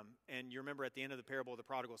 And you remember at the end of the parable of the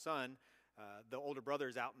prodigal son, the older brother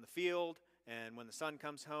is out in the field, and when the son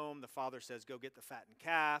comes home, the father says, go get the fattened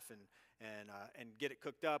calf and get it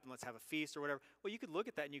cooked up, and let's have a feast or whatever. Well, you could look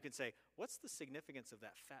at that and you could say, what's the significance of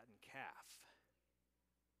that fattened calf?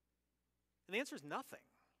 And the answer is nothing.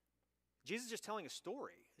 Jesus is just telling a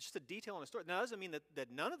story. It's just a detail in a story. Now, that doesn't mean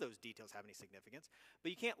that none of those details have any significance,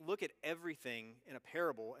 but you can't look at everything in a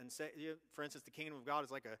parable and say, for instance, the kingdom of God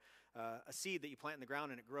is like a seed that you plant in the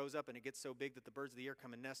ground and it grows up and it gets so big that the birds of the air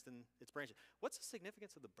come and nest in its branches. What's the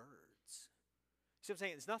significance of the birds? See what I'm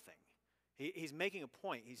saying? It's nothing. He's making a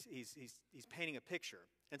point. He's painting a picture.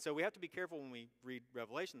 And so we have to be careful when we read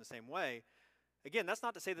Revelation the same way. Again, that's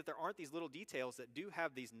not to say that there aren't these little details that do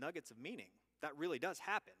have these nuggets of meaning. That really does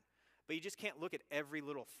happen. But you just can't look at every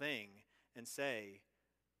little thing and say,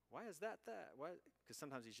 why is that? Why? Because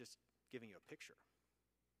sometimes he's just giving you a picture.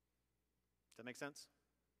 Does that make sense?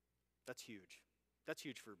 That's huge. That's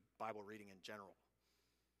huge for Bible reading in general.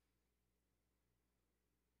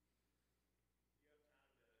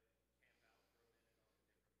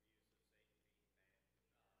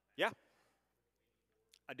 Yeah,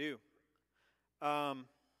 I do.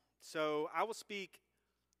 So I will speak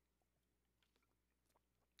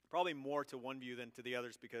probably more to one view than to the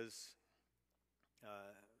others, because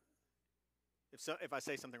if I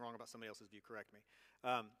say something wrong about somebody else's view, correct me.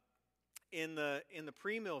 In the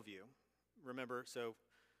pre-mill view, remember, so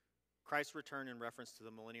Christ's return in reference to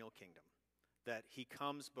the millennial kingdom, that he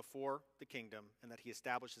comes before the kingdom and that he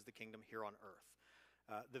establishes the kingdom here on earth.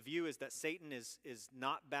 The view is that Satan is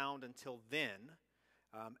not bound until then,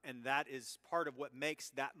 and that is part of what makes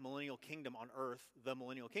that millennial kingdom on earth the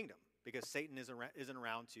millennial kingdom, because Satan isn't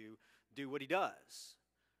around to do what he does.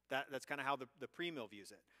 That's kind of how the premill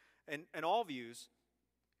views it. And all views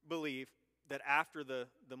believe that after the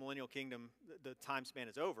millennial kingdom, the time span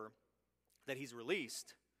is over, that he's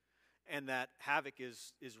released, and that havoc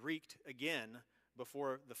is wreaked again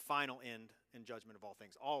before the final end and judgment of all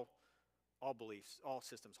things. All beliefs, all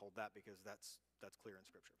systems hold that, because that's clear in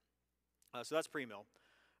Scripture. So that's premill.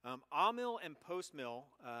 Amill and postmill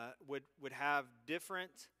would have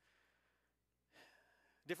different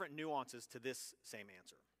nuances to this same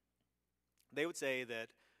answer. They would say that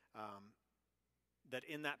that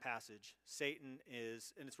in that passage, Satan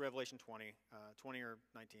is, and it's Revelation 20 or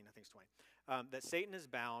 19, I think it's 20, that Satan is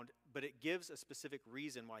bound, but it gives a specific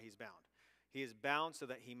reason why he's bound. He is bound so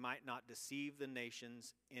that he might not deceive the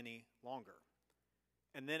nations any longer.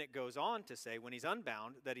 And then it goes on to say, when he's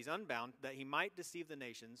unbound, that he might deceive the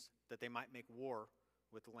nations, that they might make war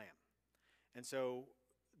with the Lamb. And so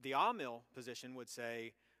the Amill position would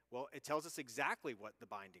say, well, it tells us exactly what the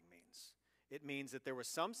binding means. It means that there was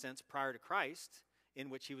some sense prior to Christ in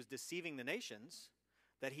which he was deceiving the nations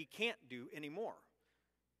that he can't do anymore.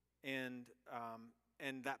 And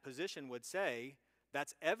that position would say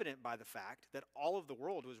that's evident by the fact that all of the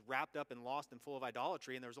world was wrapped up and lost and full of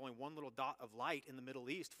idolatry, and there was only one little dot of light in the Middle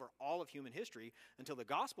East for all of human history until the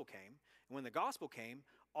gospel came. And when the gospel came,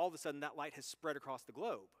 all of a sudden that light has spread across the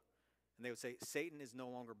globe. And they would say Satan is no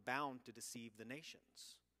longer bound to deceive the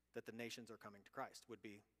nations, that the nations are coming to Christ, would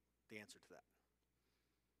be the answer to that.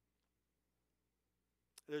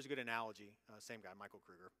 There's a good analogy. Same guy, Michael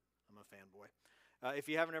Kruger. I'm a fanboy. If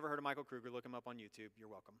you haven't ever heard of Michael Kruger, look him up on YouTube. You're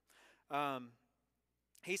welcome.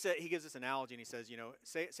 He gives this analogy, and he says,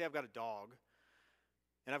 say I've got a dog,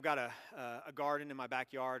 and I've got a garden in my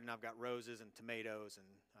backyard, and I've got roses and tomatoes and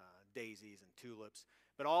daisies and tulips,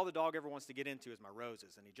 but all the dog ever wants to get into is my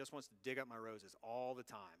roses, and he just wants to dig up my roses all the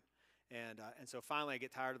time. And so finally I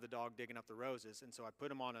get tired of the dog digging up the roses, and so I put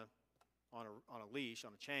him on a leash,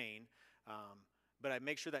 on a chain, but I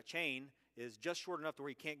make sure that chain is just short enough to where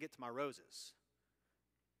he can't get to my roses.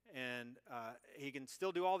 And he can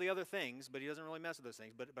still do all the other things, but he doesn't really mess with those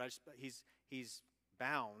things. But he's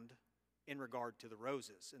bound in regard to the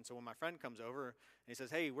roses. And so when my friend comes over and he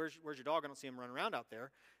says, "Hey, where's your dog? I don't see him running around out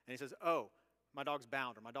there." And he says, "Oh, my dog's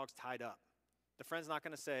bound, or my dog's tied up." The friend's not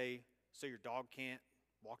going to say, "So your dog can't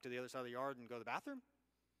walk to the other side of the yard and go to the bathroom?"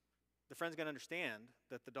 The friend's going to understand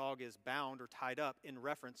that the dog is bound or tied up in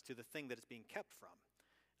reference to the thing that it's being kept from.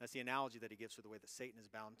 That's the analogy that he gives for the way that Satan is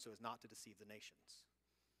bound so as not to deceive the nations.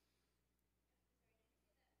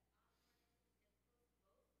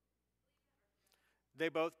 They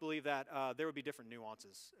both believe that there would be different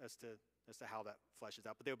nuances as to how that fleshes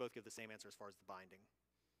out, but they would both give the same answer as far as the binding.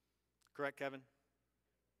 Correct, Kevin?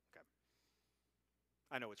 Okay.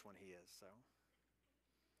 I know which one he is, so.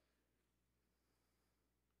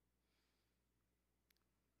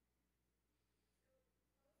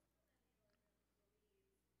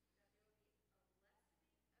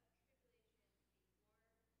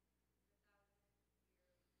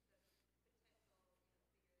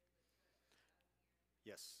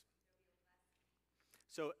 Yes.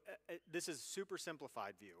 So this is super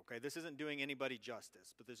simplified view, okay? This isn't doing anybody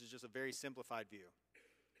justice, but this is just a very simplified view.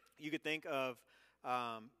 You could think of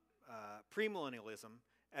premillennialism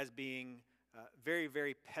as being very,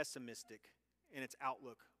 very pessimistic in its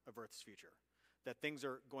outlook of Earth's future. That things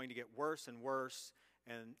are going to get worse and worse,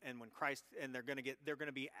 and when Christ, and they're going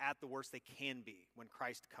to be at the worst they can be when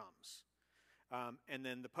Christ comes. And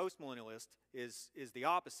then the postmillennialist is the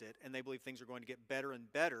opposite, and they believe things are going to get better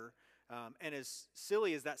and better. And as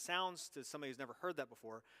silly as that sounds to somebody who's never heard that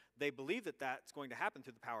before, they believe that that's going to happen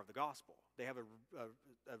through the power of the gospel. They have a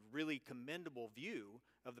really commendable view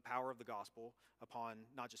of the power of the gospel upon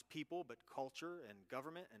not just people, but culture and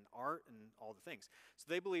government and art and all the things. So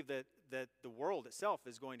they believe that the world itself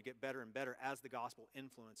is going to get better and better as the gospel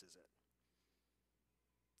influences it.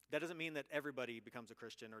 That doesn't mean that everybody becomes a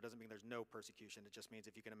Christian, or it doesn't mean there's no persecution. It just means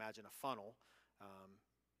if you can imagine a funnel,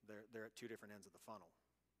 they're at two different ends of the funnel.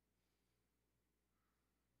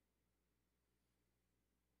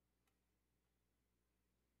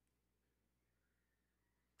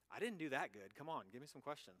 I didn't do that good. Come on, give me some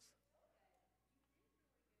questions.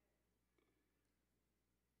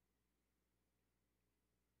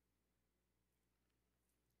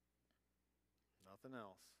 Nothing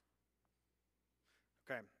else.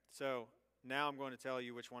 Okay, so now I'm going to tell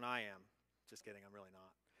you which one I am. Just kidding, I'm really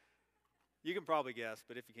not. You can probably guess,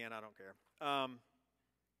 but if you can't, I don't care.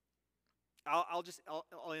 I'll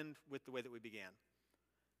end with the way that we began.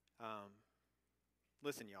 Um,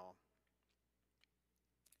 listen, y'all,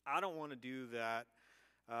 I don't want to do that.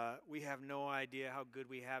 We have no idea how good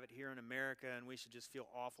we have it here in America, and we should just feel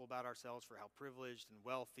awful about ourselves for how privileged and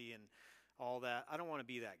wealthy and all that. I don't want to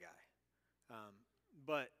be that guy.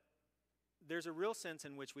 But there's a real sense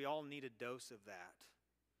in which we all need a dose of that,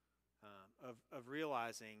 of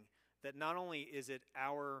realizing that not only is it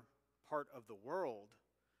our part of the world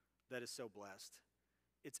that is so blessed,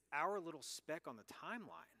 it's our little speck on the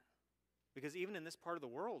timeline. Because even in this part of the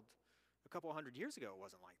world, a couple hundred years ago, it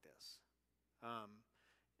wasn't like this.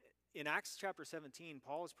 In Acts chapter 17,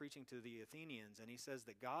 Paul is preaching to the Athenians, and he says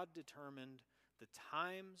that God determined the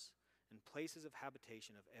times and places of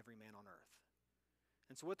habitation of every man on earth.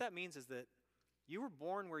 And so what that means is that you were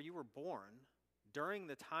born where you were born during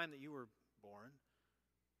the time that you were born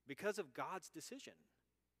because of God's decision.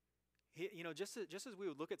 Just as we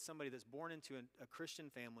would look at somebody that's born into a Christian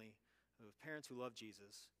family with parents who love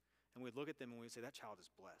Jesus, and we'd look at them and we'd say, that child is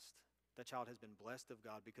blessed. That child has been blessed of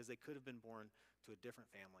God because they could have been born to a different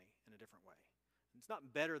family in a different way. It's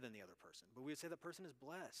not better than the other person, but we would say that person is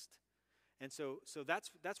blessed. And so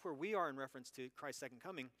that's where we are in reference to Christ's second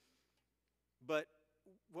coming. But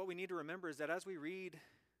what we need to remember is that as we read,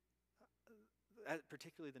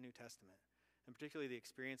 particularly the New Testament, and particularly the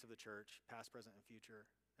experience of the church, past, present, and future,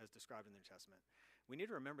 as described in the New Testament, we need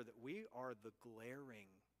to remember that we are the glaring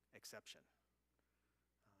exception.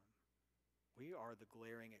 We are the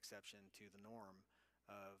glaring exception to the norm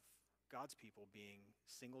of God's people being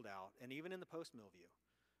singled out, and even in the post-mill view,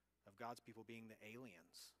 of God's people being the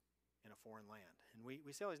aliens in a foreign land. And we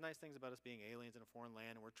say all these nice things about us being aliens in a foreign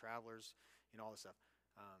land, and we're travelers, all this stuff.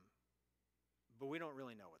 But we don't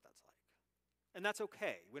really know what that's like. And that's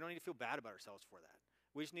okay. We don't need to feel bad about ourselves for that.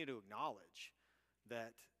 We just need to acknowledge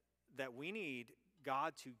that we need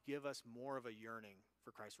God to give us more of a yearning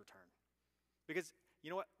for Christ's return. Because, you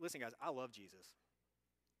know what? Listen, guys, I love Jesus.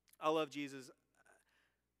 I love Jesus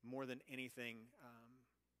more than anything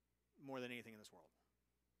in this world.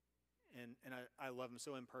 And I love him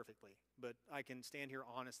so imperfectly. But I can stand here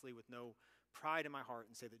honestly with no pride in my heart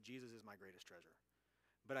and say that Jesus is my greatest treasure.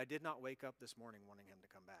 But I did not wake up this morning wanting him to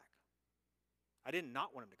come back. I did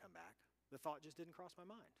not want him to come back. The thought just didn't cross my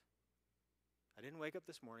mind. I didn't wake up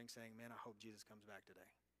this morning saying, man, I hope Jesus comes back today.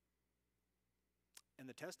 And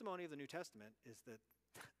the testimony of the New Testament is that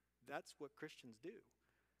that's what Christians do.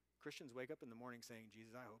 Christians wake up in the morning saying,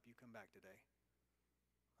 Jesus, I hope you come back today.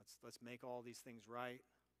 Let's make all these things right.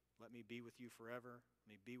 Let me be with you forever. Let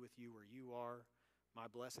me be with you where you are. My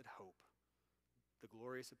blessed hope, the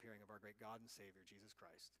glorious appearing of our great God and Savior, Jesus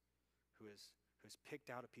Christ, who has picked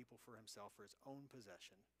out a people for himself for his own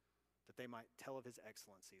possession, that they might tell of his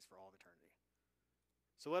excellencies for all of eternity.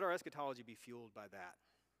 So let our eschatology be fueled by that,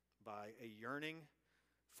 by a yearning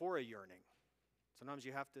for a yearning. Sometimes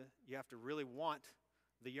you have to really want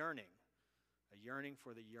the yearning, a yearning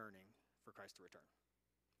for the yearning for Christ to return.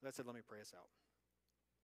 That said, let me pray us out.